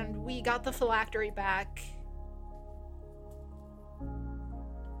 and we got the phylactery back.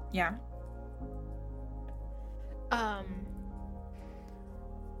 Yeah.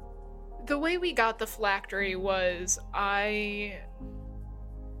 The way we got the phylactery was I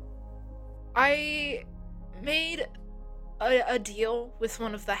made a deal with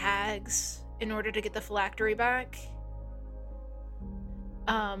one of the hags in order to get the phylactery back.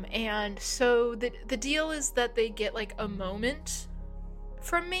 And so the deal is that they get like a moment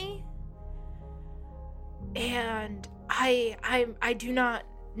from me, and I do not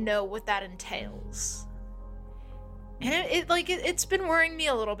know what that entails. And it's been worrying me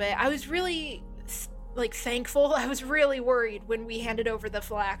a little bit. I was really thankful. I was really worried when we handed over the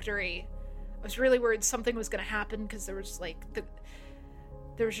phylactery. I was really worried something was going to happen because there was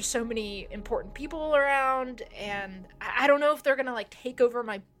there was just so many important people around, and I don't know if they're going to take over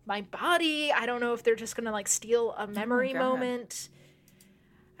my body. I don't know if they're just going to steal a memory moment.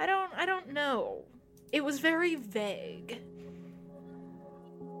 I don't know. It was very vague.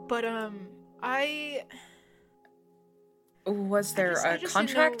 But was there a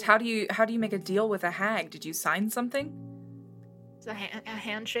contract? How do you make a deal with a hag? Did you sign something? It's a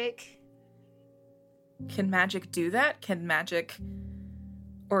handshake. Can magic do that? Can magic,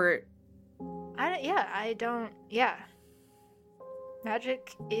 or?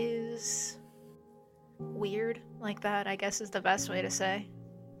 Magic is weird like that, I guess is the best way to say.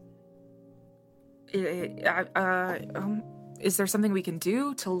 Is there something we can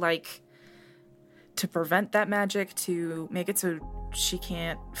do to to prevent that magic, to make it so she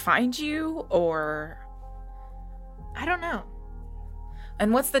can't find you, or? I don't know.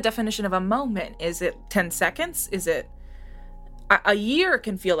 And what's the definition of a moment? Is it 10 seconds? Is it... A year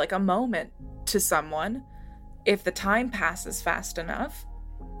can feel like a moment to someone if the time passes fast enough.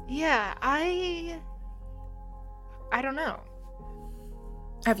 Yeah, I don't know.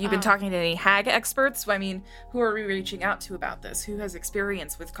 Have you been talking to any hag experts? I mean, who are we reaching out to about this? Who has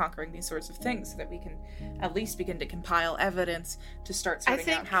experience with conquering these sorts of things so that we can at least begin to compile evidence to start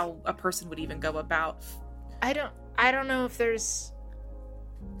sorting out how a person would even go about? I don't know if there's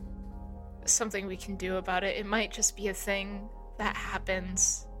something we can do about it. It might just be a thing that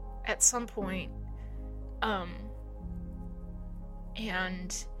happens at some point.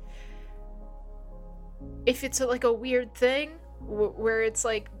 And if it's a weird thing where it's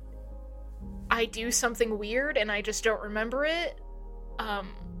I do something weird and I just don't remember it,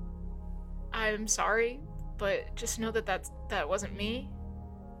 I'm sorry, but just know that wasn't me.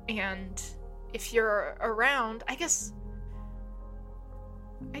 And if you're around, I guess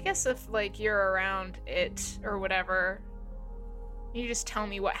if you're around it or whatever, you just tell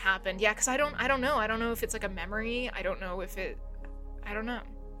me what happened. Yeah, because I don't know. I don't know if it's a memory. I don't know.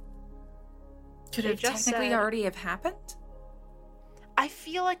 Could it technically already have happened? I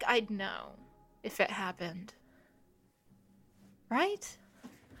feel like I'd know if it happened. Right?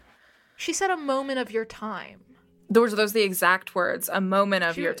 She said a moment of your time. Those the exact words. A moment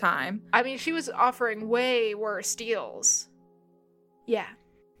of your time. I mean, she was offering way worse deals. Yeah.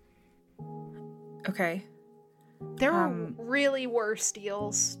 Okay. There were really worse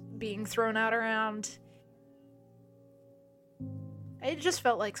deals being thrown out around. It just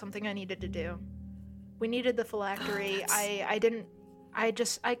felt like something I needed to do. We needed the phylactery.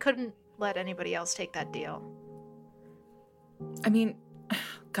 I couldn't let anybody else take that deal. I mean,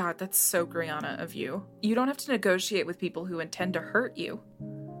 God, that's so Griana of you. You don't have to negotiate with people who intend to hurt you.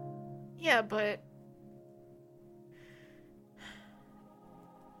 Yeah, but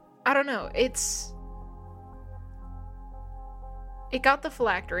I don't know. It got the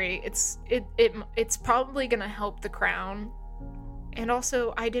phylactery. It's probably gonna help the crown. And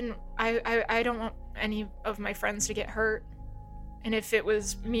also, I don't want any of my friends to get hurt. And if it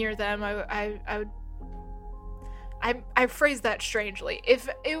was me or them, I phrased that strangely. If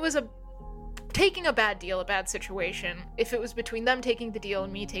it was taking a bad deal, a bad situation, if it was between them taking the deal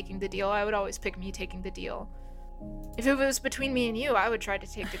and me taking the deal, I would always pick me taking the deal. If it was between me and you, I would try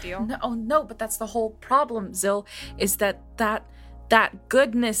to take the deal. No, but that's the whole problem, Zill, is that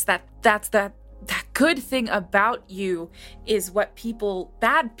goodness, that good thing about you is what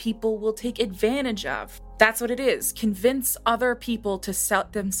bad people will take advantage of. That's what it is. Convince other people to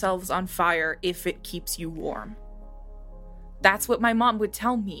set themselves on fire if it keeps you warm. That's what my mom would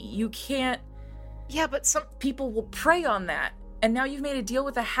tell me. You can't... Yeah, but some people will prey on that. And now you've made a deal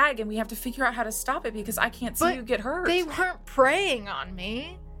with a hag and we have to figure out how to stop it because I can't see you get hurt. They weren't preying on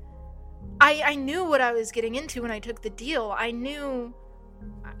me. I knew what I was getting into when I took the deal. I knew...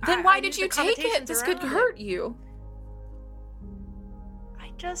 Then why did you take it? This could hurt you.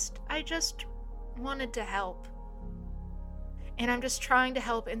 I just wanted to help. And I'm just trying to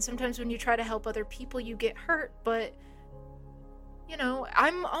help, and sometimes when you try to help other people, you get hurt, but, you know,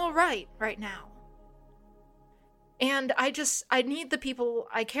 I'm all right now. And I need the people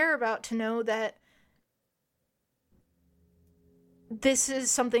I care about to know that this is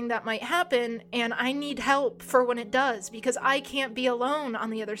something that might happen, and I need help for when it does, because I can't be alone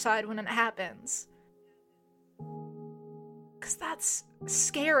on the other side when it happens. Because that's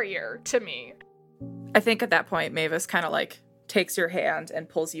scarier to me. I think at that point, Mavis kind of like takes your hand and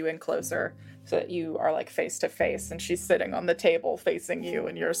pulls you in closer so that you are like face to face, and she's sitting on the table facing you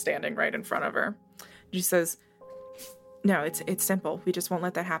and you're standing right in front of her. She says, "No, it's simple. We just won't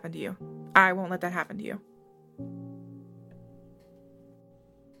let that happen to you. I won't let that happen to you."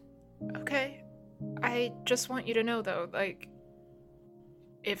 Okay. I just want you to know, though, like,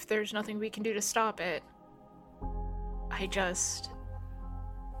 if there's nothing we can do to stop it, I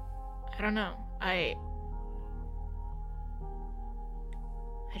don't know. I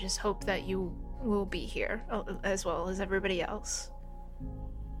just hope that you will be here, as well as everybody else.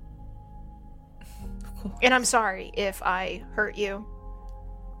 And I'm sorry if I hurt you.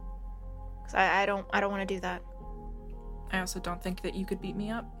 'Cause I don't want to do that. I also don't think that you could beat me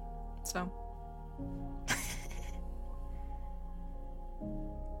up, so.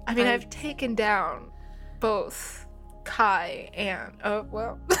 I mean, I've taken down both Kai and, and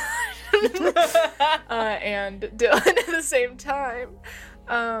Dylan at the same time.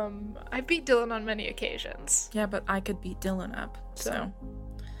 I beat Dylan on many occasions. Yeah, but I could beat Dylan up, so.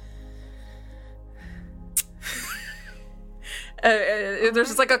 There's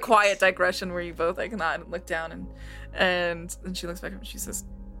just like a quiet digression where you both like nod and look down, and then she looks back up and she says,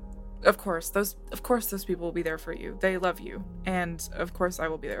 Of course those people will be there for you. They love you, and of course I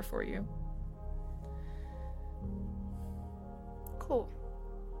will be there for you." Cool.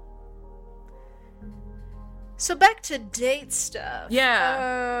 So back to date stuff.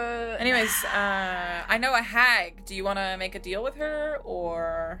 Yeah. Anyways, I know a hag. Do you want to make a deal with her,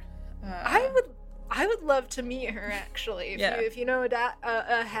 or? I would love to meet her, actually. If you know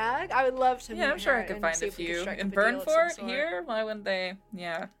a hag, I would love to meet her. Yeah, I'm sure I could find a few. In Burnfort, here? Why wouldn't they?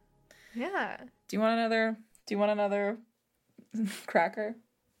 Yeah. Yeah. Do you want another cracker?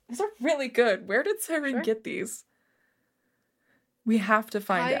 These are really good. Where did Cyrene get these? We have to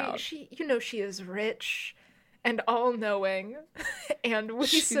find out. She is rich and all-knowing, and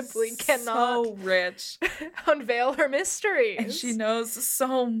She's simply cannot so rich. unveil her mysteries. And she knows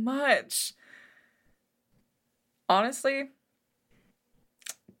so much. Honestly,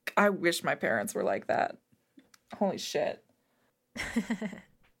 I wish my parents were like that. Holy shit.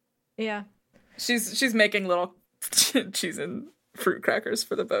 Yeah. She's making little cheese and fruit crackers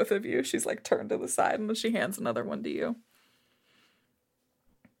for the both of you. She's like turned to the side and she hands another one to you.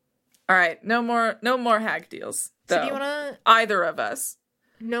 All right, no more hag deals. Though. So do you wanna either of us?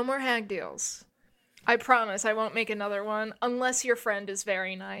 No more hag deals. I promise I won't make another one unless your friend is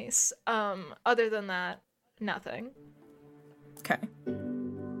very nice. Other than that, nothing. Okay.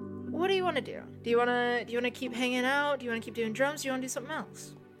 What do you want to do? Do you want to keep hanging out? Do you want to keep doing drums? Do you want to do something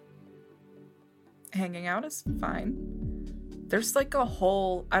else? Hanging out is fine. There's like a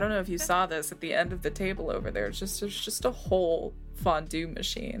whole, I don't know if you saw this at the end of the table over there. There's just a whole fondue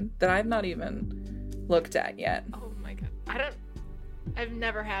machine that I've not even looked at yet. Oh my god. I've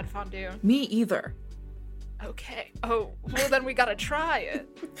never had fondue. Me either. Okay. Oh, well then we gotta try it.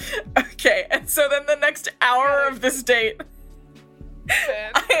 Okay, and so then the next hour of this date,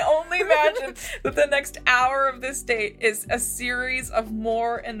 I only imagine that the next hour of this date is a series of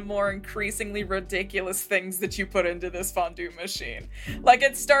more and more increasingly ridiculous things that you put into this fondue machine. Like,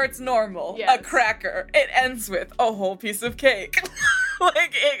 it starts normal, yes. A cracker. It ends with a whole piece of cake.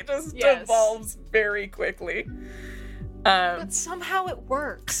 Like, it just evolves very quickly. But somehow it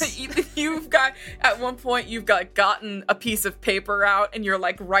works. You've got, at one point, you've gotten a piece of paper out and you're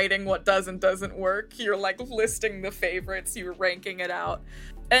like writing what does and doesn't work. You're like listing the favorites, you're ranking it out.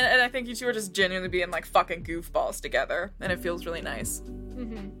 And I think you two are just genuinely being like fucking goofballs together. And it feels really nice.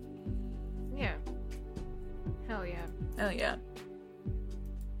 Mm-hmm. Yeah. Hell yeah. Hell yeah.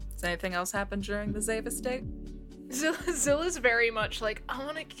 Does anything else happen during the Zavis date? Zilla's very much like, I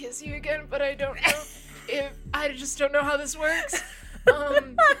want to kiss you again, but I don't know I just don't know how this works.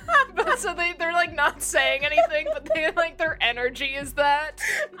 But so they're like not saying anything, but they like their energy is that.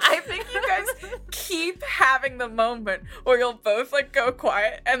 I think you guys keep having the moment where you'll both like go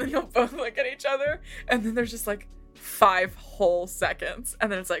quiet and then you'll both look at each other and then there's just like 5 whole seconds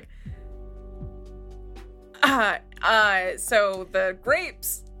and then it's like so the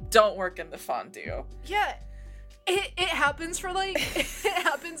grapes don't work in the fondue. Yeah. It happens for like it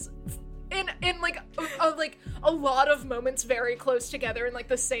happens in like a lot of moments very close together in like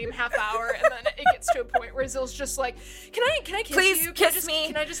the same half hour, and then it gets to a point where Zill's just like, can I kiss Please you? Kiss me.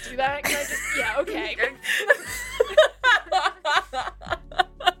 Can I just do that? Can I just yeah, okay.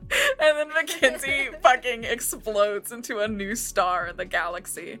 And then Mackenzie fucking explodes into a new star in the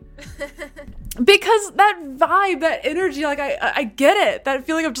galaxy. Because that vibe, that energy, like I get it. That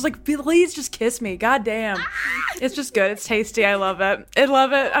feeling of just like, please just kiss me. God damn. It's just good. It's tasty. I love it.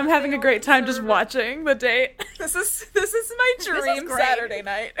 I'm having a great time just watching the date. This is my dream Saturday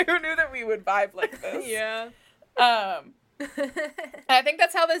night. Who knew that we would vibe like this? Yeah. I think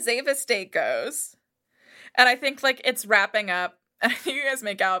that's how the Zavis date goes. And I think like it's wrapping up. I think you guys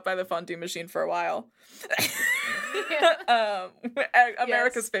make out by the fondue machine for a while.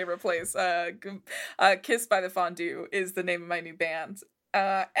 America's favorite place. Kiss by the Fondue is the name of my new band.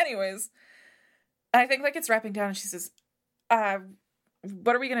 Anyways, I think like it's wrapping down and she says,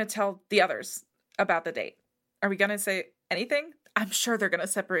 what are we going to tell the others about the date? Are we going to say anything? I'm sure they're going to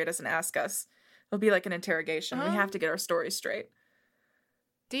separate us and ask us. It'll be like an interrogation. We have to get our story straight.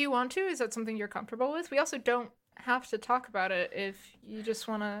 Do you want to? Is that something you're comfortable with? We also don't have to talk about it if you just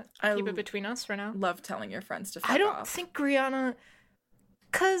want to keep it between us for now. Love telling your friends to fuck off. I don't think Brianna,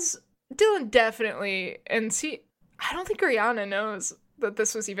 because Dylan definitely, and see, I don't think Brianna knows that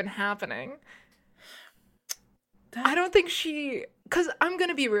this was even happening. I don't think she, because I'm going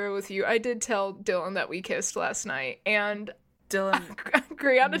to be real with you. I did tell Dylan that we kissed last night, and Dylan,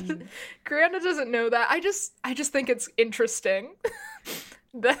 Brianna doesn't know that. I just think it's interesting.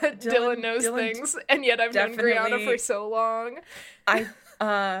 That Dylan knows things, and yet I've known Brianna for so long. I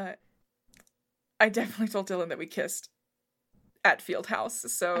definitely told Dylan that we kissed at Fieldhouse,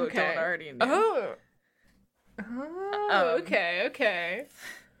 so Dylan already knew. Okay.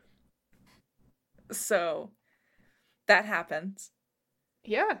 So that happened.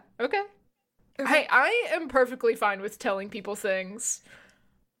 Yeah, okay. I am perfectly fine with telling people things.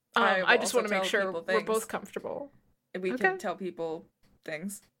 I just want to make sure we're both comfortable. We can tell people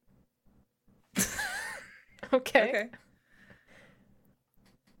things. Okay.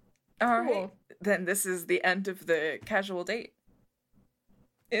 All right. Then this is the end of the casual date.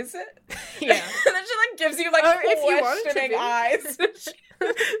 Is it? Yeah. And then she like gives you like questioning eyes.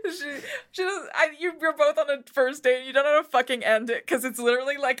 she does. You're both on a first date. You don't know how to fucking end it because it's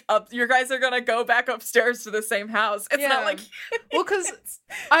literally like up. You guys are gonna go back upstairs to the same house. It's not like well, because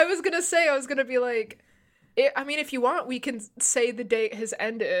I was gonna be like. I mean, if you want, we can say the date has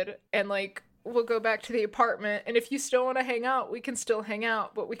ended and, like, we'll go back to the apartment. And if you still want to hang out, we can still hang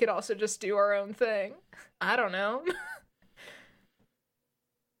out. But we could also just do our own thing. I don't know.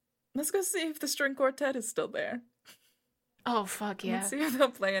 Let's go see if the string quartet is still there. Oh, fuck yeah. Let's see if they'll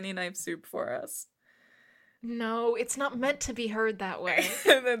play Any Knife Soup for us. No, it's not meant to be heard that way.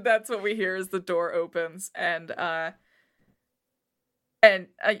 And then that's what we hear as the door opens. And I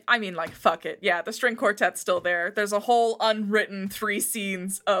mean, like, fuck it. Yeah, the string quartet's still there. There's a whole unwritten 3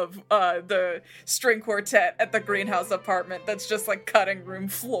 scenes of the string quartet at the greenhouse apartment that's just, like, cutting room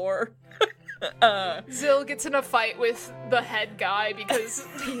floor. Zill gets in a fight with the head guy because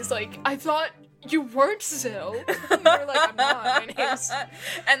he's like, I thought you weren't Zill. And you're like, I'm not. My name's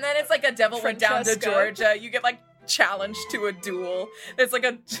And then it's like a devil Francesca. Went Down to Georgia. You get, like, challenged to a duel. It's like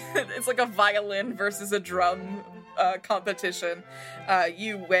a violin versus a drum competition.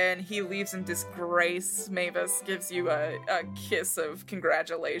 You win. He leaves in disgrace. Mavis gives you a kiss of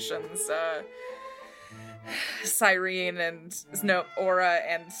congratulations. Cyrene and Aura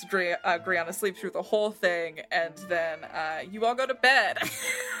and Grianna sleep through the whole thing, and then you all go to bed.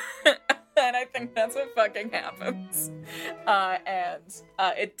 And I think that's what fucking happens. And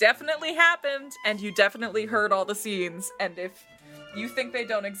it definitely happened, and you definitely heard all the scenes, and if you think they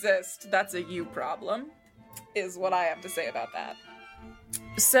don't exist, that's a you problem. is what I have to say about that.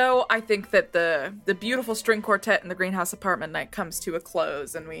 So I think that the beautiful string quartet in the greenhouse apartment night comes to a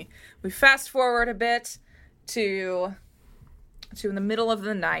close, and we fast forward a bit to in the middle of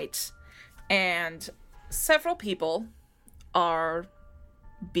the night, and several people are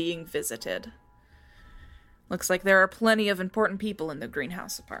being visited. Looks like there are plenty of important people in the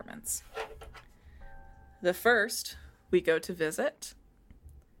greenhouse apartments. The first we go to visit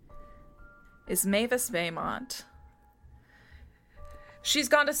is Mavis Maymont. She's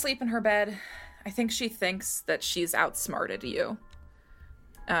gone to sleep in her bed. I think she thinks that she's outsmarted you.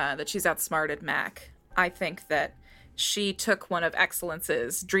 That she's outsmarted Mac. I think that she took one of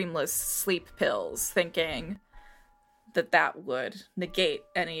Excellence's dreamless sleep pills, thinking that would negate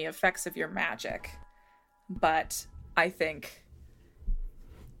any effects of your magic. But I think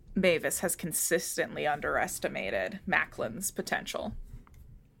Mavis has consistently underestimated Macklin's potential.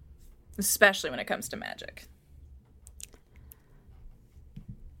 Especially when it comes to magic.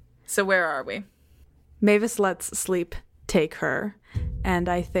 So where are we? Mavis lets sleep take her, and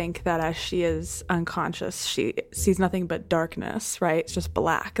I think that as she is unconscious, she sees nothing but darkness, right? It's just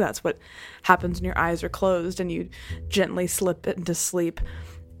black. That's what happens when your eyes are closed and you gently slip into sleep.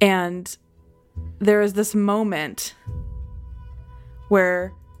 And there is this moment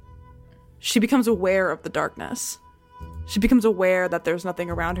where she becomes aware of the darkness. She becomes aware that there's nothing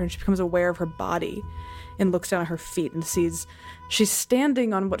around her, and she becomes aware of her body and looks down at her feet and sees she's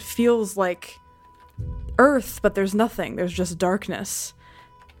standing on what feels like earth, but there's nothing. There's just darkness.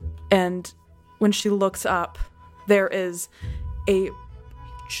 And when she looks up, there is a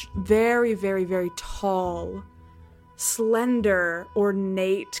very, very, very tall, slender,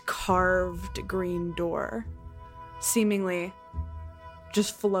 ornate, carved green door, seemingly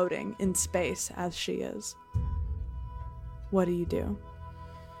just floating in space as she is. What do you do?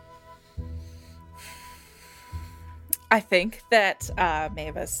 I think that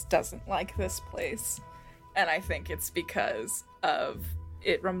Mavis doesn't like this place. And I think it's because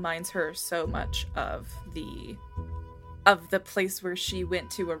it reminds her so much of the place where she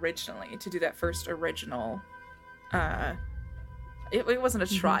went to originally to do that first original. It wasn't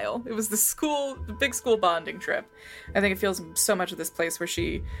a trial. It was the big school bonding trip. I think it feels so much of this place where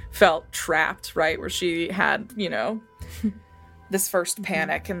she felt trapped, right? Where she had, this first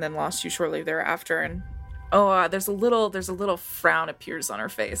panic and then lost you shortly thereafter. And there's a little frown appears on her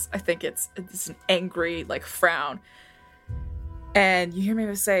face. I think it's an angry, frown. And you hear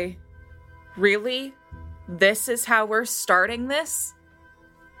me say, "Really? This is how we're starting this?"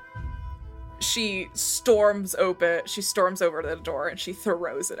 She storms over the door and she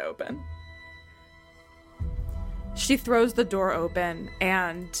throws it open. She throws the door open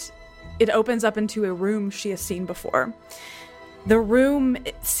and it opens up into a room she has seen before. The room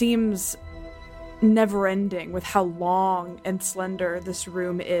seems never-ending with how long and slender this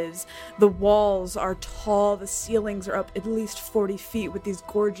room is. The walls are tall, the ceilings are up at least 40 feet with these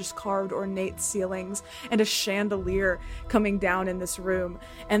gorgeous carved ornate ceilings and a chandelier coming down in this room.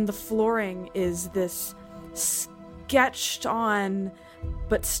 And the flooring is this sketched on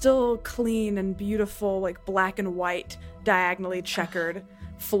but still clean and beautiful, black and white, diagonally checkered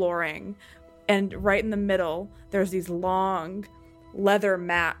flooring. And right in the middle, there's these long leather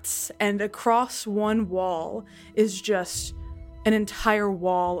mats, and across one wall is just an entire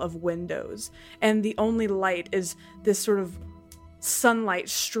wall of windows, and the only light is this sort of sunlight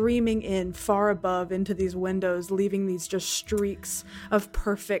streaming in far above into these windows, leaving these just streaks of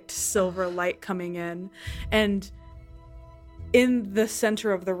perfect silver light coming in. And in the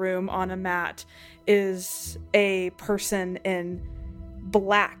center of the room on a mat is a person in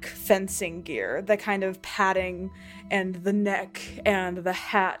black fencing gear, the kind of padding and the neck and the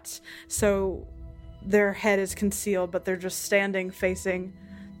hat, so their head is concealed, but they're just standing facing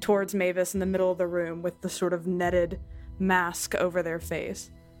towards Mavis in the middle of the room with the sort of netted mask over their face.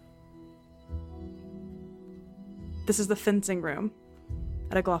 This is the fencing room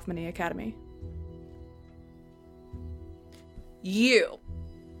at a Gloffmany Academy. You.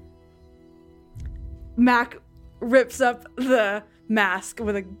 Mac rips up the mask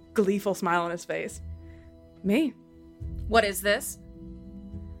with a gleeful smile on his face. Me? What is this?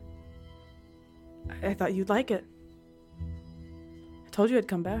 I thought you'd like it. I told you I'd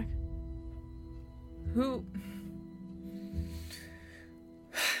come back. Who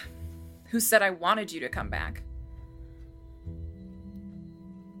said I wanted you to come back?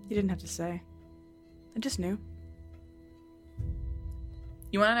 You didn't have to say. I just knew.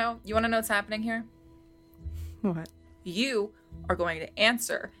 You want to know? You want to know what's happening here? What? You are going to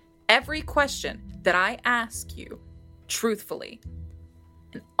answer every question that I ask you truthfully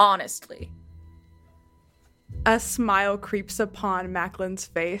and honestly. a smile creeps upon Macklin's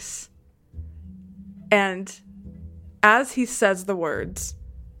face. And as he says the words,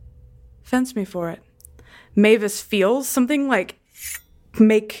 "Fence me for it," Mavis feels something like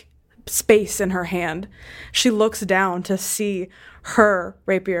make space in her hand. She looks down to see her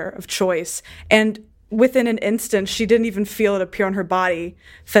rapier of choice, and within an instant, she didn't even feel it appear on her body.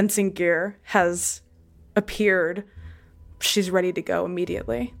 Fencing gear has appeared. She's ready to go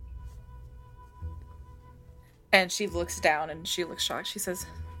immediately. And she looks down and she looks shocked. She says,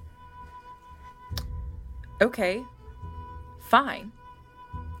 "Okay, fine.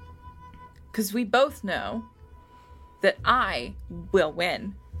 Because we both know that I will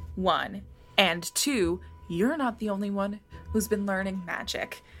win, 1. And 2, you're not the only one who's been learning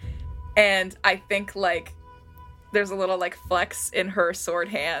magic." And I think, like, there's a little, like, flex in her sword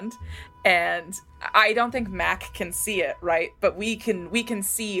hand. And I don't think Mac can see it, right? But we can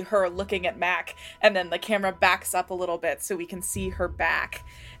see her looking at Mac, and then the camera backs up a little bit so we can see her back,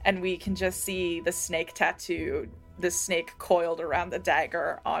 and we can just see the snake tattoo, the snake coiled around the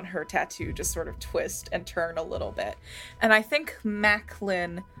dagger on her tattoo, just sort of twist and turn a little bit. And I think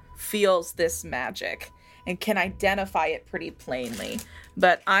Macklin feels this magic and can identify it pretty plainly.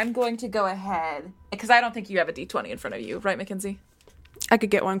 But I'm going to go ahead, because I don't think you have a D20 in front of you, right, Mackenzie? I could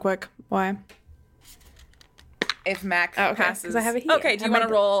get one quick. Why? If Mac passes. Because I have it here. Okay, do you want to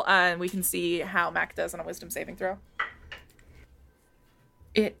roll and we can see how Mac does on a wisdom saving throw?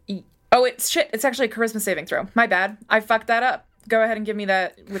 It's actually a charisma saving throw. My bad. I fucked that up. Go ahead and give me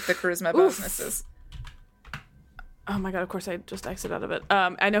that with the charisma bonuses. Oh my god, of course I just exited out of it.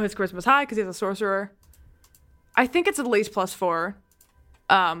 I know his charisma's high because he's a sorcerer. I think it's at least +4.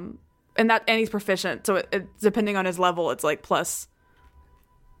 And he's proficient, so it depending on his level, it's like plus,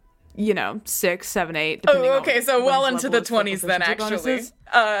 6, 7, 8. Okay, so well into the 20s then, actually.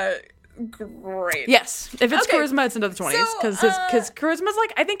 Great. Yes, if it's charisma, it's into the 20s because his charisma's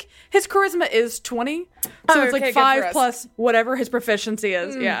like, I think his charisma is 20, so it's like 5 plus whatever his proficiency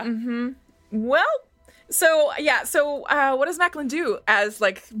is. Yeah. Mm-hmm. Well. So what does Macklin do as,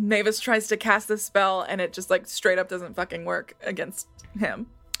 like, Mavis tries to cast this spell and it just, like, straight up doesn't fucking work against him?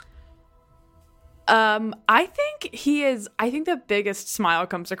 I think the biggest smile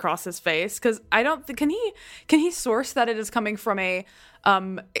comes across his face because I don't think, can he source that it is coming from a,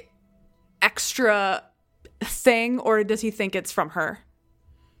 extra thing, or does he think it's from her?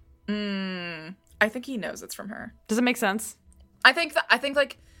 I think he knows it's from her. Does it make sense? I think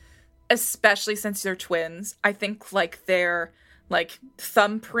like, especially since they're twins, I think, like, their, like,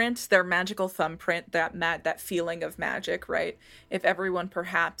 thumbprint, their magical thumbprint, that feeling of magic, right? If everyone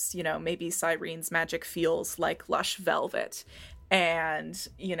perhaps, maybe Cyrene's magic feels like lush velvet, and,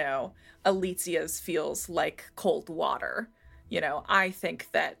 Alicia's feels like cold water. I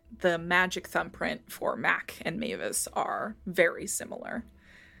think that the magic thumbprint for Mac and Mavis are very similar.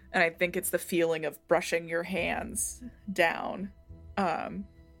 And I think it's the feeling of brushing your hands down,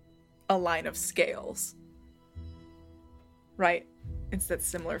 a line of scales, right? It's that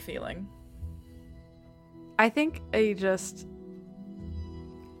similar feeling. I think a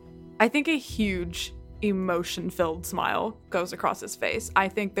huge emotion-filled smile goes across his face. I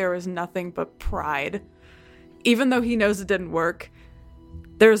think there is nothing but pride. Even though he knows it didn't work,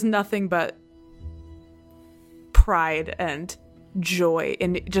 there's nothing but pride and joy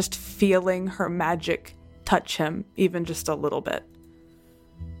in just feeling her magic touch him, even just a little bit.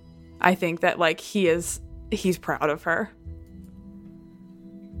 I think that, like, he's proud of her.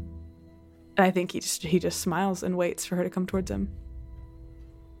 And I think he just smiles and waits for her to come towards him.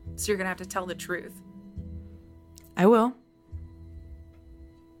 So you're going to have to tell the truth. I will.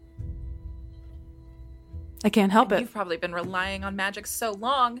 I can't help it. You've probably been relying on magic so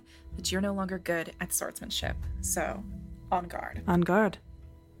long that you're no longer good at swordsmanship. So, on guard. On guard.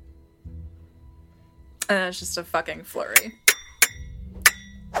 And it's just a fucking flurry.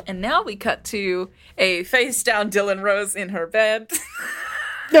 And now we cut to a face down Dylan Rose in her bed.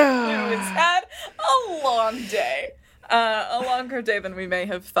 Who has had a long day. A longer day than we may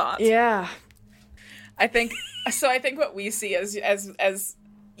have thought. Yeah. I think what we see as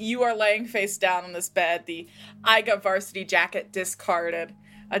you are laying face down on this bed, the I got varsity jacket discarded,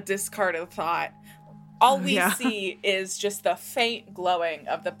 a discarded thought. All we see is just the faint glowing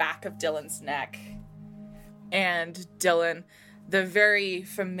of the back of Dylan's neck. And Dylan, the very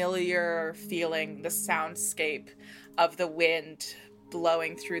familiar feeling, the soundscape of the wind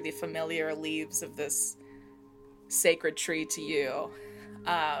blowing through the familiar leaves of this sacred tree to you.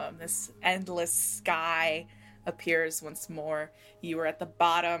 This endless sky appears once more. You are at the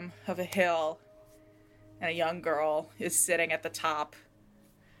bottom of a hill, and a young girl is sitting at the top,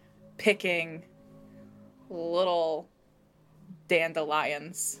 picking little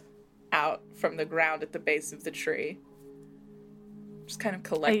dandelions out from the ground at the base of the tree. Just kind of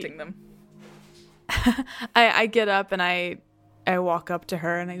collecting them. I get up and I walk up to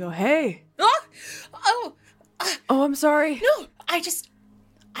her and I go, "Hey." Oh, I'm sorry. No, I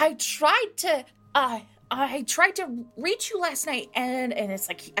tried to reach you last night, and it's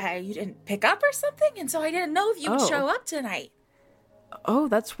like you didn't pick up or something, and so I didn't know if you would show up tonight. Oh,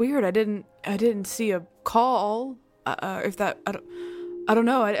 that's weird. I didn't see a call. If that, I don't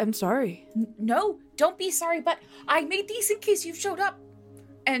know. I'm sorry. No, don't be sorry, but I made these in case you showed up.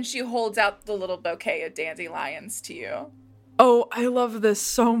 And she holds out the little bouquet of dandelions to you. Oh, I love this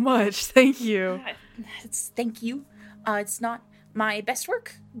so much. Thank you. Thank you. It's not my best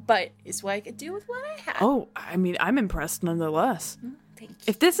work, but it's what I could do with what I have. Oh, I mean, I'm impressed nonetheless. Thank you.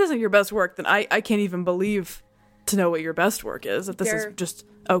 If this isn't your best work, then I can't even believe to know what your best work is. If this is just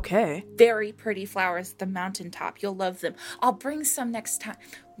okay. Very pretty flowers at the mountaintop. You'll love them. I'll bring some next time.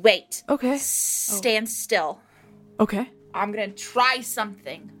 Wait. Okay. Stand still. Okay. I'm gonna try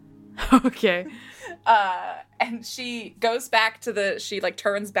something. Okay. And she goes back to she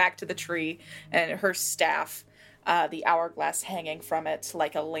turns back to the tree, and her staff, the hourglass hanging from it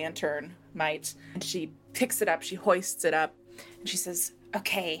like a lantern might. And she picks it up, she hoists it up, and she says,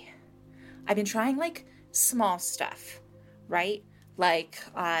 "Okay, I've been trying small stuff, right? Like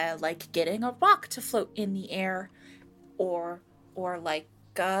getting a rock to float in the air, or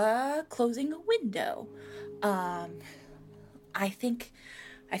closing a window. I think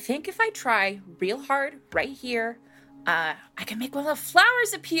if I try real hard right here, I can make one of the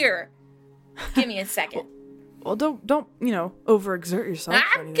flowers appear. Give me a second." Well, don't overexert yourself.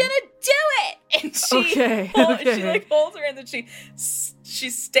 I'm gonna do it. And she holds her hand and she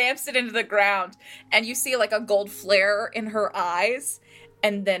stamps it into the ground, and you see a gold flare in her eyes,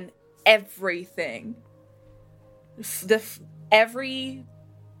 and then everything, every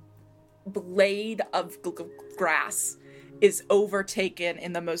blade of grass is overtaken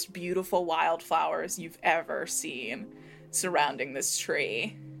in the most beautiful wildflowers you've ever seen surrounding this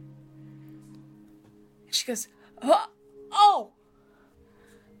tree. And she goes, "Oh,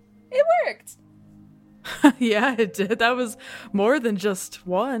 it worked." Yeah, it did. That was more than just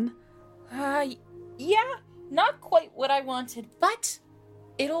one. Yeah, not quite what I wanted, but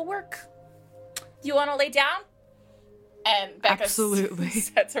it'll work. Do you want to lay down? And Becca absolutely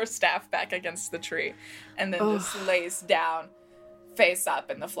sets her staff back against the tree and then just lays down face up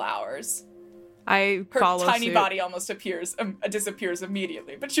in the flowers. Her tiny suit. body almost disappears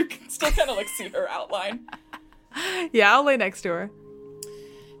immediately, but you can still kind of see her outline. Yeah, I'll lay next to her.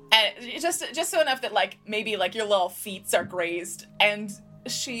 And just so enough that maybe your little feet are grazed, and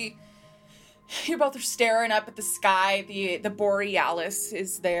you're both staring up at the sky. The borealis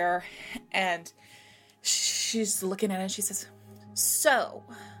is there, and she's looking at it and she says, "So,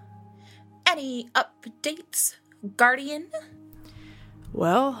 any updates, Guardian?"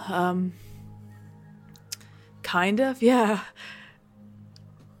 Well, kind of, yeah.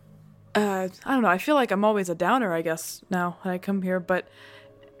 I don't know, I feel like I'm always a downer, I guess, now when I come here, but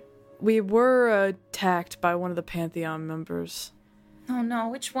we were attacked by one of the Pantheon members. Oh no,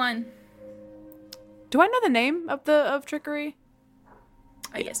 which one? Do I know the name of Trickery?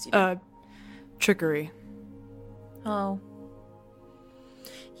 I guess you do. Trickery. Oh.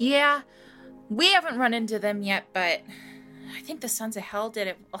 Yeah, we haven't run into them yet, but I think the Sons of Hell did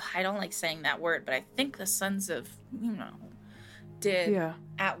it. Well, I don't like saying that word, but I think the Sons of, did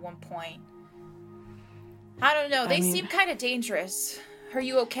at one point. I don't know. They seem kind of dangerous. Are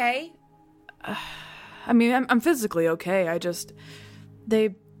you okay? I mean, I'm physically okay.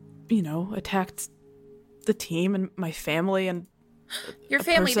 They, attacked the team and my family and your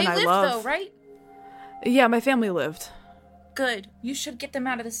family. They lived though, right? Yeah, my family lived. Good. You should get them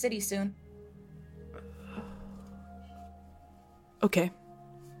out of the city soon. Okay.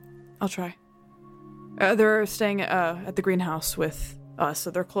 I'll try. They're staying at the greenhouse with us, so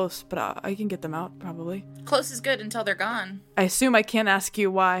they're close, but I can get them out, probably. Close is good until they're gone. I assume I can't ask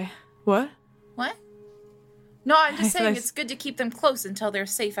you why. What? What? No, I'm just saying it's good to keep them close until they're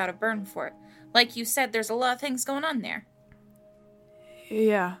safe out of Burnfort. Like you said, there's a lot of things going on there.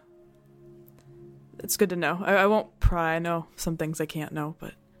 Yeah. It's good to know. I won't pry. I know some things I can't know,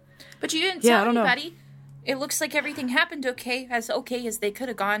 but... But you didn't tell anybody. It looks like everything happened okay as they could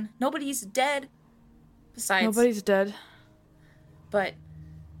have gone. Nobody's dead. Besides... Nobody's dead. But...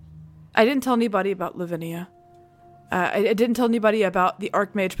 I didn't tell anybody about Lavinia. I didn't tell anybody about the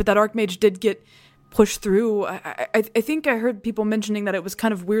Archmage, but that Archmage did get pushed through. I think I heard people mentioning that it was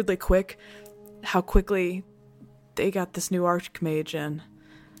kind of weirdly quick, how quickly they got this new Archmage in.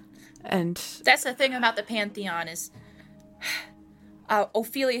 And that's the thing about the Pantheon is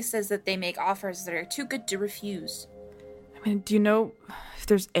Ophelia says that they make offers that are too good to refuse. I mean, do you know if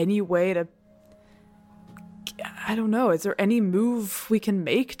there's any way to... I don't know. Is there any move we can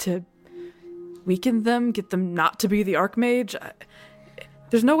make to weaken them, get them not to be the Archmage?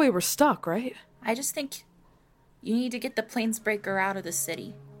 There's no way we're stuck, right? I just think you need to get the Planesbreaker out of the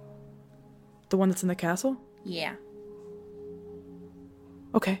city. The one that's in the castle? Yeah.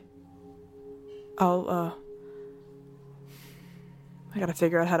 Okay. I gotta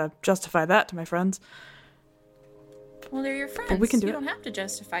figure out how to justify that to my friends. Well, they're your friends. But we can do you it. don't have to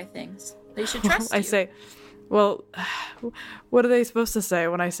justify things. They should trust you. I say, well, what are they supposed to say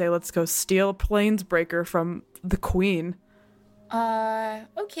when I say let's go steal Planesbreaker from the Queen?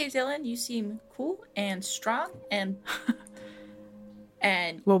 Okay, Dylan, you seem cool and strong and...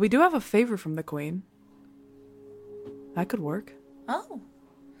 Well, we do have a favor from the Queen. That could work. Oh.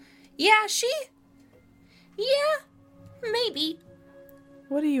 Yeah, maybe.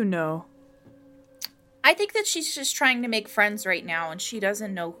 What do you know? I think that she's just trying to make friends right now, and she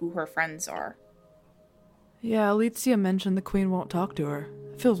doesn't know who her friends are. Yeah, Alicia mentioned the Queen won't talk to her.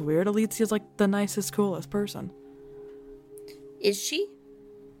 It feels weird. Alicia's like the nicest, coolest person. Is she?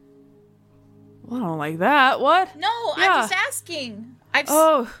 Well, I don't like that. What? No, yeah. I'm just asking. I've seen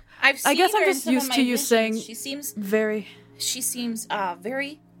I guess I'm her just in some used of my to you visions. saying She seems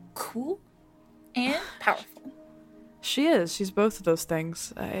very cool and powerful. She is. She's both of those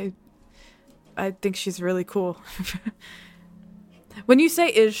things. I think she's really cool. When you say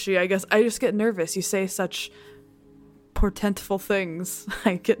 "is she," I guess I just get nervous. You say such portentful things.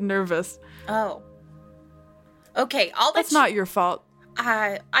 I get nervous. Oh. Okay, That's not your fault.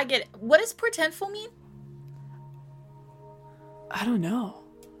 I get it. What does portentful mean? I don't know.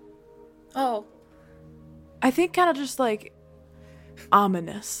 Oh. I think kind of just like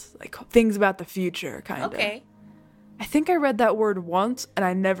ominous, like things about the future, kind of. Okay. I think I read that word once, and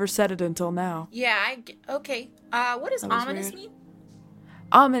I never said it until now. Yeah, okay. What does ominous mean?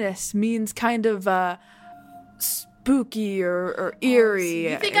 Ominous means kind of spooky or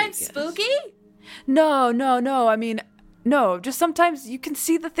eerie. You think I'm spooky? No. I mean, no. Just sometimes you can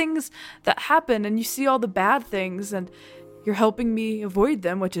see the things that happen, and you see all the bad things, and you're helping me avoid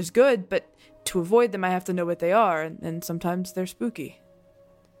them, which is good, but to avoid them, I have to know what they are, and sometimes they're spooky.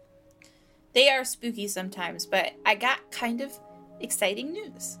 They are spooky sometimes, but I got kind of exciting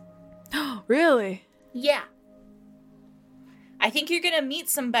news. Really? Yeah. I think you're gonna meet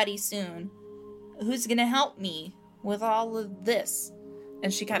somebody soon who's gonna help me with all of this.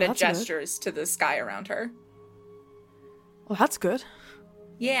 And she kind of gestures to the sky around her. Well, that's good.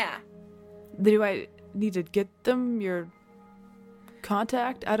 Yeah. Do I need to get them your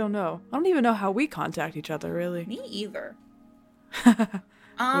contact? I don't know. I don't even know how we contact each other, really. Me either.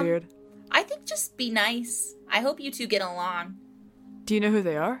 Weird. I think just be nice. I hope you two get along. Do you know who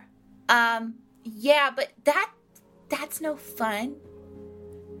they are? Yeah, but that's no fun.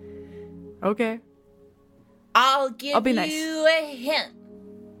 Okay. I'll be nice. you a hint.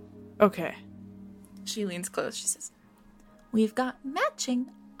 Okay. She leans close. She says, "We've got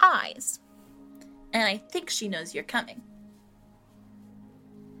matching eyes. And I think she knows you're coming."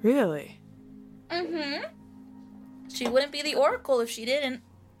 Really? Mm-hmm. She wouldn't be the Oracle if she didn't.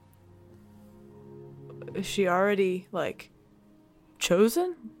 Is she already,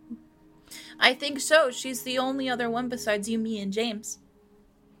 chosen? I think so. She's the only other one besides you, me, and James.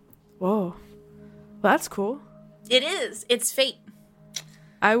 Whoa. Well, that's cool. It is. It's fate.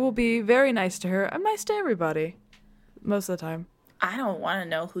 I will be very nice to her. I'm nice to everybody. Most of the time. I don't want to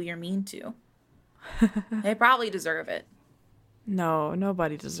know who you're mean to. They probably deserve it. No,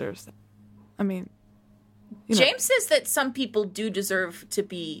 nobody deserves that. I mean... James says that some people do deserve to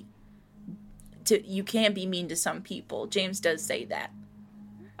be... You can be mean to some people. James does say that.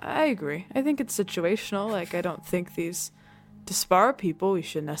 I agree. I think it's situational. I don't think these Despar people we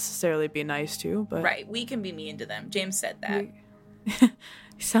should necessarily be nice to, but... Right, we can be mean to them. James said that.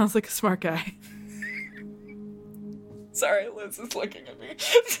 He sounds like a smart guy. Sorry, Liz is looking at me.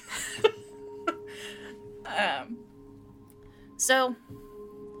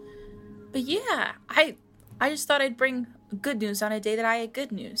 But yeah, I just thought I'd bring good news on a day that I had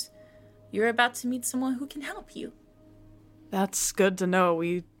good news. You're about to meet someone who can help you. That's good to know.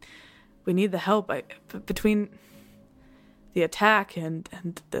 We need the help. Between the attack and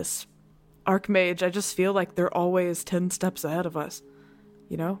this Archmage, I just feel like they're always 10 steps ahead of us.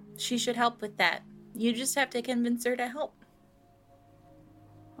 You know? She should help with that. You just have to convince her to help.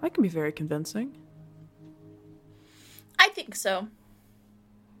 I can be very convincing. I think so.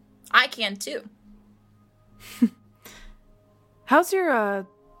 I can too. How's your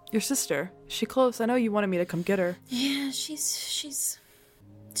Your sister. Is she close? I know you wanted me to come get her. Yeah, I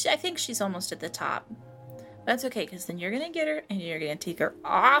think she's almost at the top. That's okay, because then you're going to get her, and you're going to take her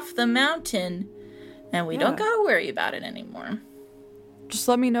off the mountain, and we don't got to worry about it anymore. Just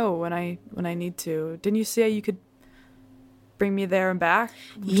let me know when I need to. Didn't you say you could bring me there and back?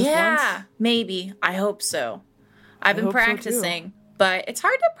 Once? Maybe. I hope so. I've been practicing, so but it's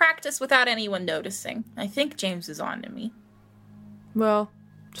hard to practice without anyone noticing. I think James is on to me. Well,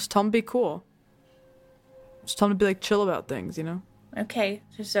 just tell him to be cool. Just tell him to be, like, chill about things, you know? Okay,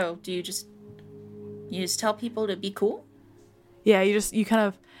 so do you just tell people to be cool? Yeah, you kind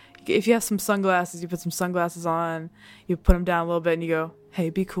of, if you have some sunglasses, you put some sunglasses on, you put them down a little bit, and you go, hey,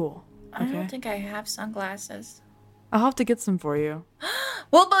 be cool. Okay? I don't think I have sunglasses. I'll have to get some for you.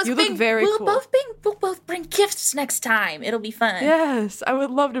 We'll both bring gifts next time. It'll be fun. Yes, I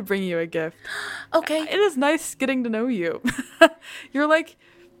would love to bring you a gift. Okay. It is nice getting to know you. You're like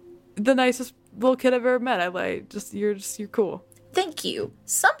the nicest little kid I've ever met. You're cool. Thank you.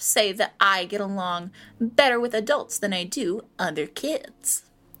 Some say that I get along better with adults than I do other kids.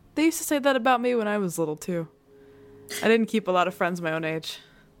 They used to say that about me when I was little, too. I didn't keep a lot of friends my own age.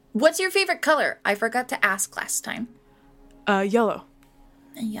 What's your favorite color? I forgot to ask last time. Yellow.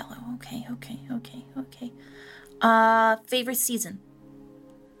 Yellow. Okay. Favorite season?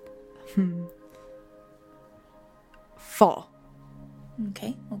 Fall.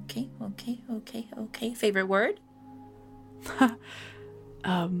 Okay. Favorite word?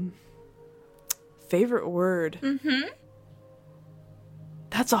 Favorite word? Mm-hmm.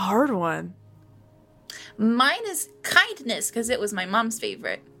 That's a hard one. Mine is kindness, because it was my mom's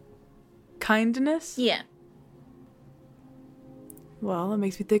favorite. Kindness? Yeah. Well, that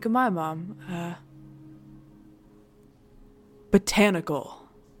makes me think of my mom. Botanical.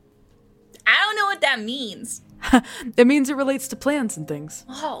 I don't know what that means. It means it relates to plants and things.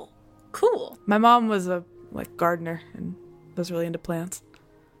 Oh, cool. My mom was a gardener and was really into plants.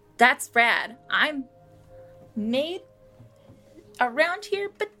 That's rad. I'm made around here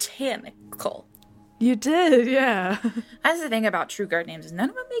botanical. You did, yeah. That's the thing about true guard names is none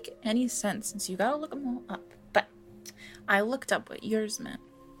of them make any sense, so you gotta look them all up. But I looked up what yours meant.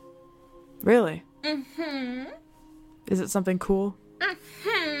 Really? Mm-hmm. Is it something cool?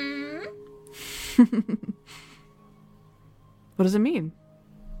 Mm-hmm. What does it mean?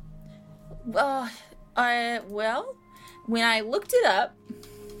 Well, when I looked it up...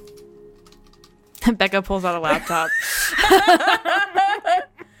 Becca pulls out a laptop.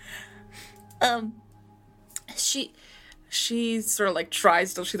 She sort of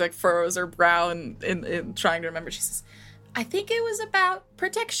tries till she furrows her brow and trying to remember. She says, I think it was about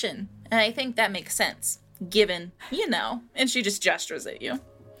protection. And I think that makes sense, given, and she just gestures at you.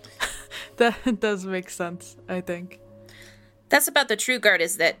 That does make sense, I think. That's about the True Guard,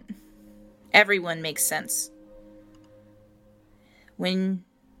 is that everyone makes sense. When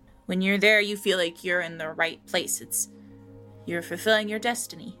you're there, you feel like you're in the right place. You're fulfilling your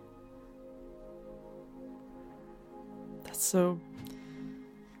destiny. That's so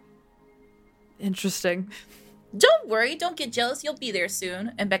interesting. Don't worry, don't get jealous. You'll be there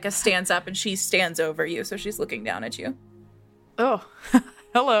soon. And Becca stands up and she stands over you, so she's looking down at you. Oh,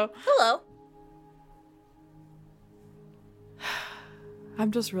 hello. Hello.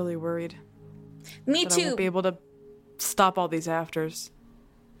 I'm just really worried. Me too. I won't be able to stop all these afters.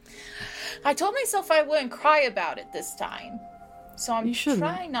 I told myself I wouldn't cry about it this time. So I'm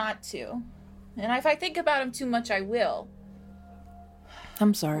trying not to. And if I think about him too much, I will.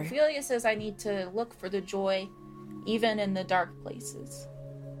 I'm sorry. Ophelia says I need to look for the joy even in the dark places.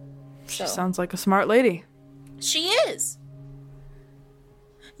 She sounds like a smart lady. She is.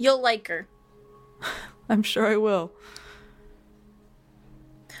 You'll like her. I'm sure I will.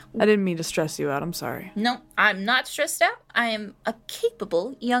 I didn't mean to stress you out. I'm sorry. No, I'm not stressed out. I am a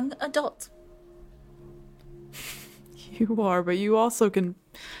capable young adult. You are, but you also can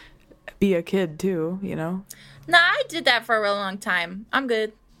be a kid too, Nah, I did that for a real long time. I'm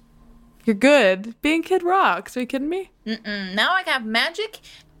good. You're good? Being kid rocks. Are you kidding me? Now I can have magic,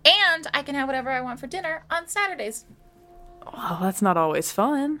 and I can have whatever I want for dinner on Saturdays. Well, that's not always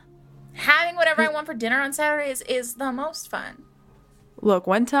fun. Having whatever I want for dinner on Saturdays is the most fun. Look,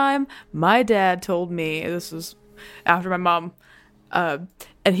 one time, my dad told me, this was after my mom,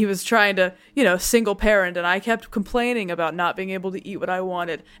 and he was trying to, single parent, and I kept complaining about not being able to eat what I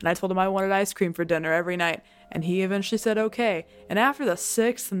wanted, and I told him I wanted ice cream for dinner every night, and he eventually said okay, and after the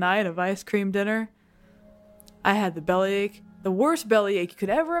 6th night of ice cream dinner, I had the bellyache, the worst bellyache you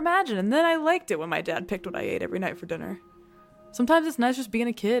could ever imagine, and then I liked it when my dad picked what I ate every night for dinner. Sometimes it's nice just being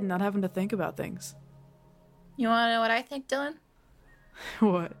a kid and not having to think about things. You want to know what I think, Dylan?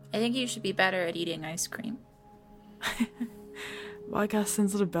 What? I think you should be better at eating ice cream. Well, I got a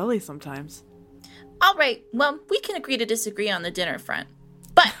sensitive belly sometimes. All right, well, we can agree to disagree on the dinner front.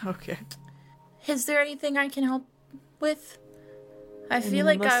 But okay. Is there anything I can help with? I feel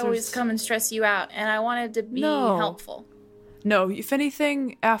like I always come and stress you out, and I wanted to be helpful. No, if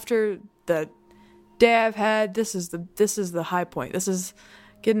anything, after the day I've had, this is the high point. This is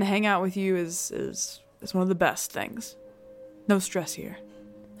getting to hang out with you is one of the best things. No stress here.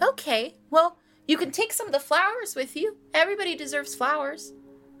 Okay, well, you can take some of the flowers with you. Everybody deserves flowers.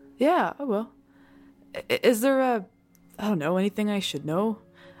 Yeah, I will. Is there I don't know, anything I should know?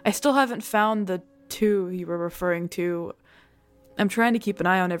 I still haven't found the 2 you were referring to. I'm trying to keep an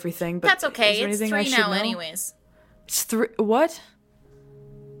eye on everything, but that's okay. Is there it's 3 now, anyways. It's 3. What?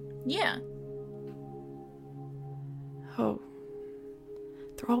 Yeah. Oh,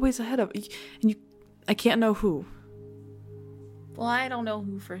 they're always ahead of you, and I can't know who. Well, I don't know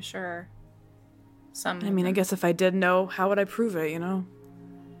who for sure. I mean, I guess if I did know, how would I prove it? You know.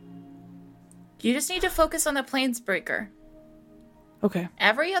 You just need to focus on the Planesbreaker. Okay.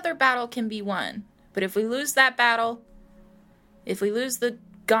 Every other battle can be won, but if we lose that battle, if we lose the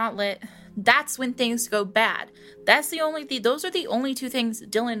gauntlet, that's when things go bad. Those are the only 2 things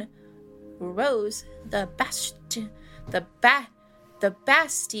Dylan Rose, the Bastion,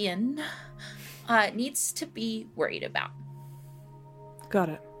 needs to be worried about. Got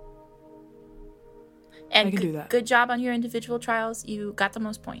it. And I can do that. Good job on your individual trials. You got the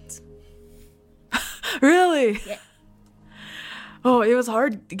most points. Really? Yeah. Oh, it was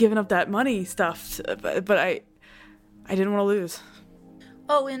hard giving up that money stuff, but I didn't want to lose.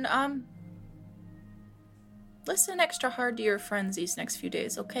 Oh, and listen extra hard to your friends these next few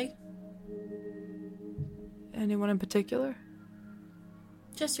days, okay? Anyone in particular?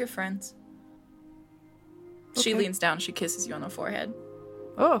 Just your friends. Okay. She leans down, she kisses you on the forehead.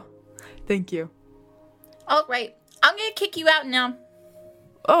 Oh, thank you. All right, I'm gonna kick you out now.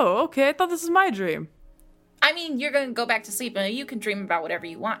 Oh, okay, I thought this was my dream. I mean, you're gonna go back to sleep and you can dream about whatever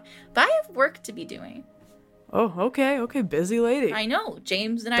you want, but I have work to be doing. Oh, okay, busy lady. I know,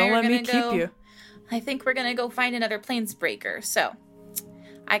 James and I Don't are let gonna me keep you. I think we're gonna go find another Planesbreaker, so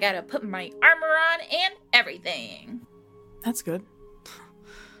I gotta put my armor on and everything. That's good.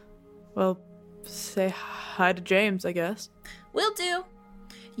 Well, say hi to James, I guess. Will do.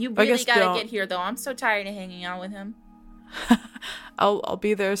 You really gotta get here, though. I'm so tired of hanging out with him. I'll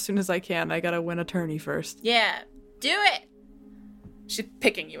be there as soon as I can. I gotta win a tourney first. Yeah, do it. She's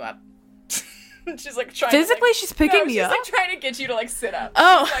picking you up. She's like trying. Physically, she's picking me up. She's like trying to get you to like sit up.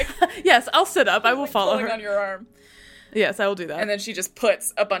 Oh, like, yes, I'll sit up. I will follow her. On your arm. Yes, I will do that. And then she just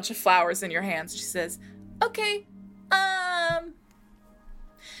puts a bunch of flowers in your hands. She says, "Okay,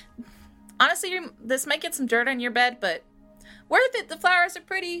 honestly, this might get some dirt on your bed, but worth it. The flowers are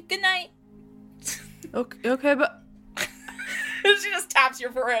pretty. Good night." Okay, but she just taps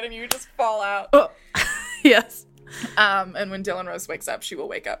your forehead and you just fall out. Oh, yes. And when Dylan Rose wakes up, she will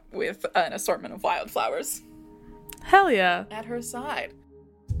wake up with an assortment of wildflowers. Hell yeah. At her side.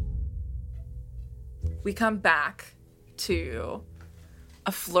 We come back to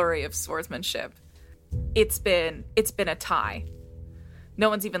a flurry of swordsmanship. It's been a tie. No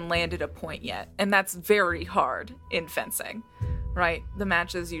one's even landed a point yet, and that's very hard in fencing, right? The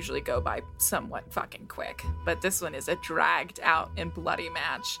matches usually go by somewhat fucking quick, but this one is a dragged out and bloody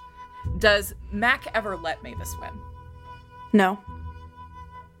match. Does Mac ever let Mavis win? No.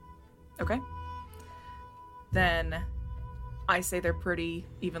 Okay. Then I say they're pretty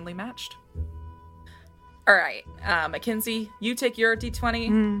evenly matched. All right, Mackenzie, you take your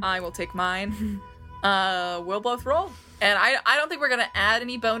D20. I will take mine. We'll both roll. And I don't think we're going to add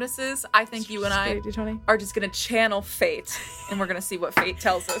any bonuses. I think you and I are just going to channel fate. And we're going to see what fate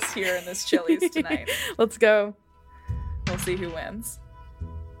tells us here in this Chili's tonight. Let's go. We'll see who wins.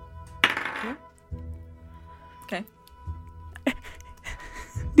 Okay. Do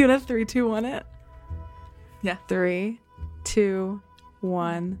you want to 3, 2, 1 it? Yeah. 3, 2,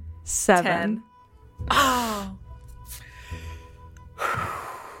 1, 7. 10. Oh.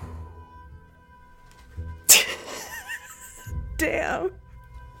 Damn.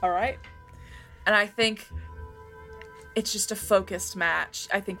 All right. And I think it's just a focused match.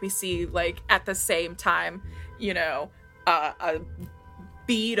 I think we see, like, at the same time, you know, a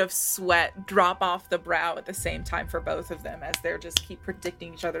bead of sweat drop off the brow at the same time for both of them as they're just keep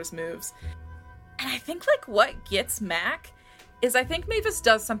predicting each other's moves. And I think, like, what gets Mac is I think Mavis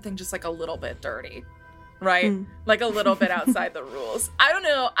does something just, like, a little bit dirty. Right? Like a little bit outside the rules. I don't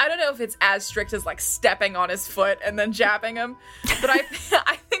know if it's as strict as like stepping on his foot and then jabbing him, but I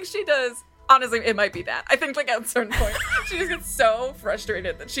think she does Honestly, it might be that. I think, like, at a certain point, she just gets so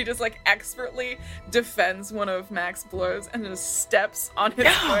frustrated that she just, like, expertly defends one of Mac's blows and just steps on his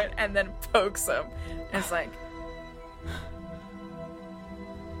foot and then pokes him. And it's like,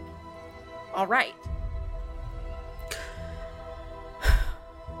 all right.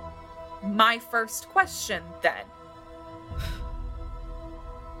 My first question, then.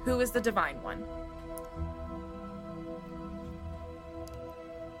 Who is the Divine One?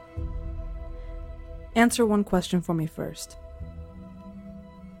 Answer one question for me first.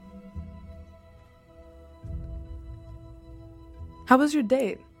 How was your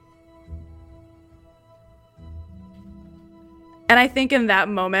date? And I think in that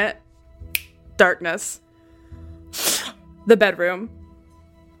moment, darkness. The bedroom.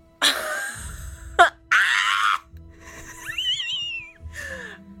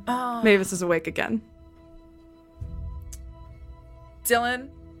 Mavis is awake again. Dylan,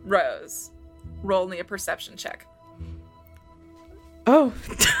 Rose, roll me a perception check. Oh.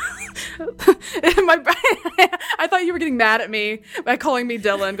 I thought you were getting mad at me by calling me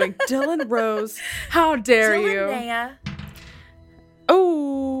Dylan, going, Dylan Rose, how dare Dylan, you? Naya.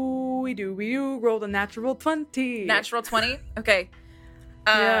 Oh, we do. Rolled a natural 20. Natural 20? Okay.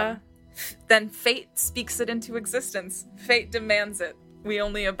 Yeah. Then fate speaks it into existence. Fate demands it. We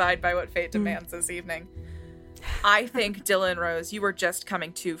only abide by what fate demands this evening. I think, Dylan Rose, you were just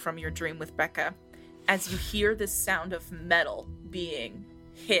coming to from your dream with Becca as you hear this sound of metal being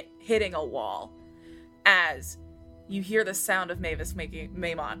hitting a wall. As you hear the sound of Mavis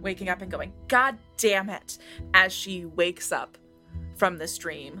Maymont waking up and going, God damn it, as she wakes up from this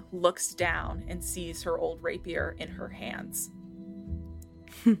dream, looks down and sees her old rapier in her hands.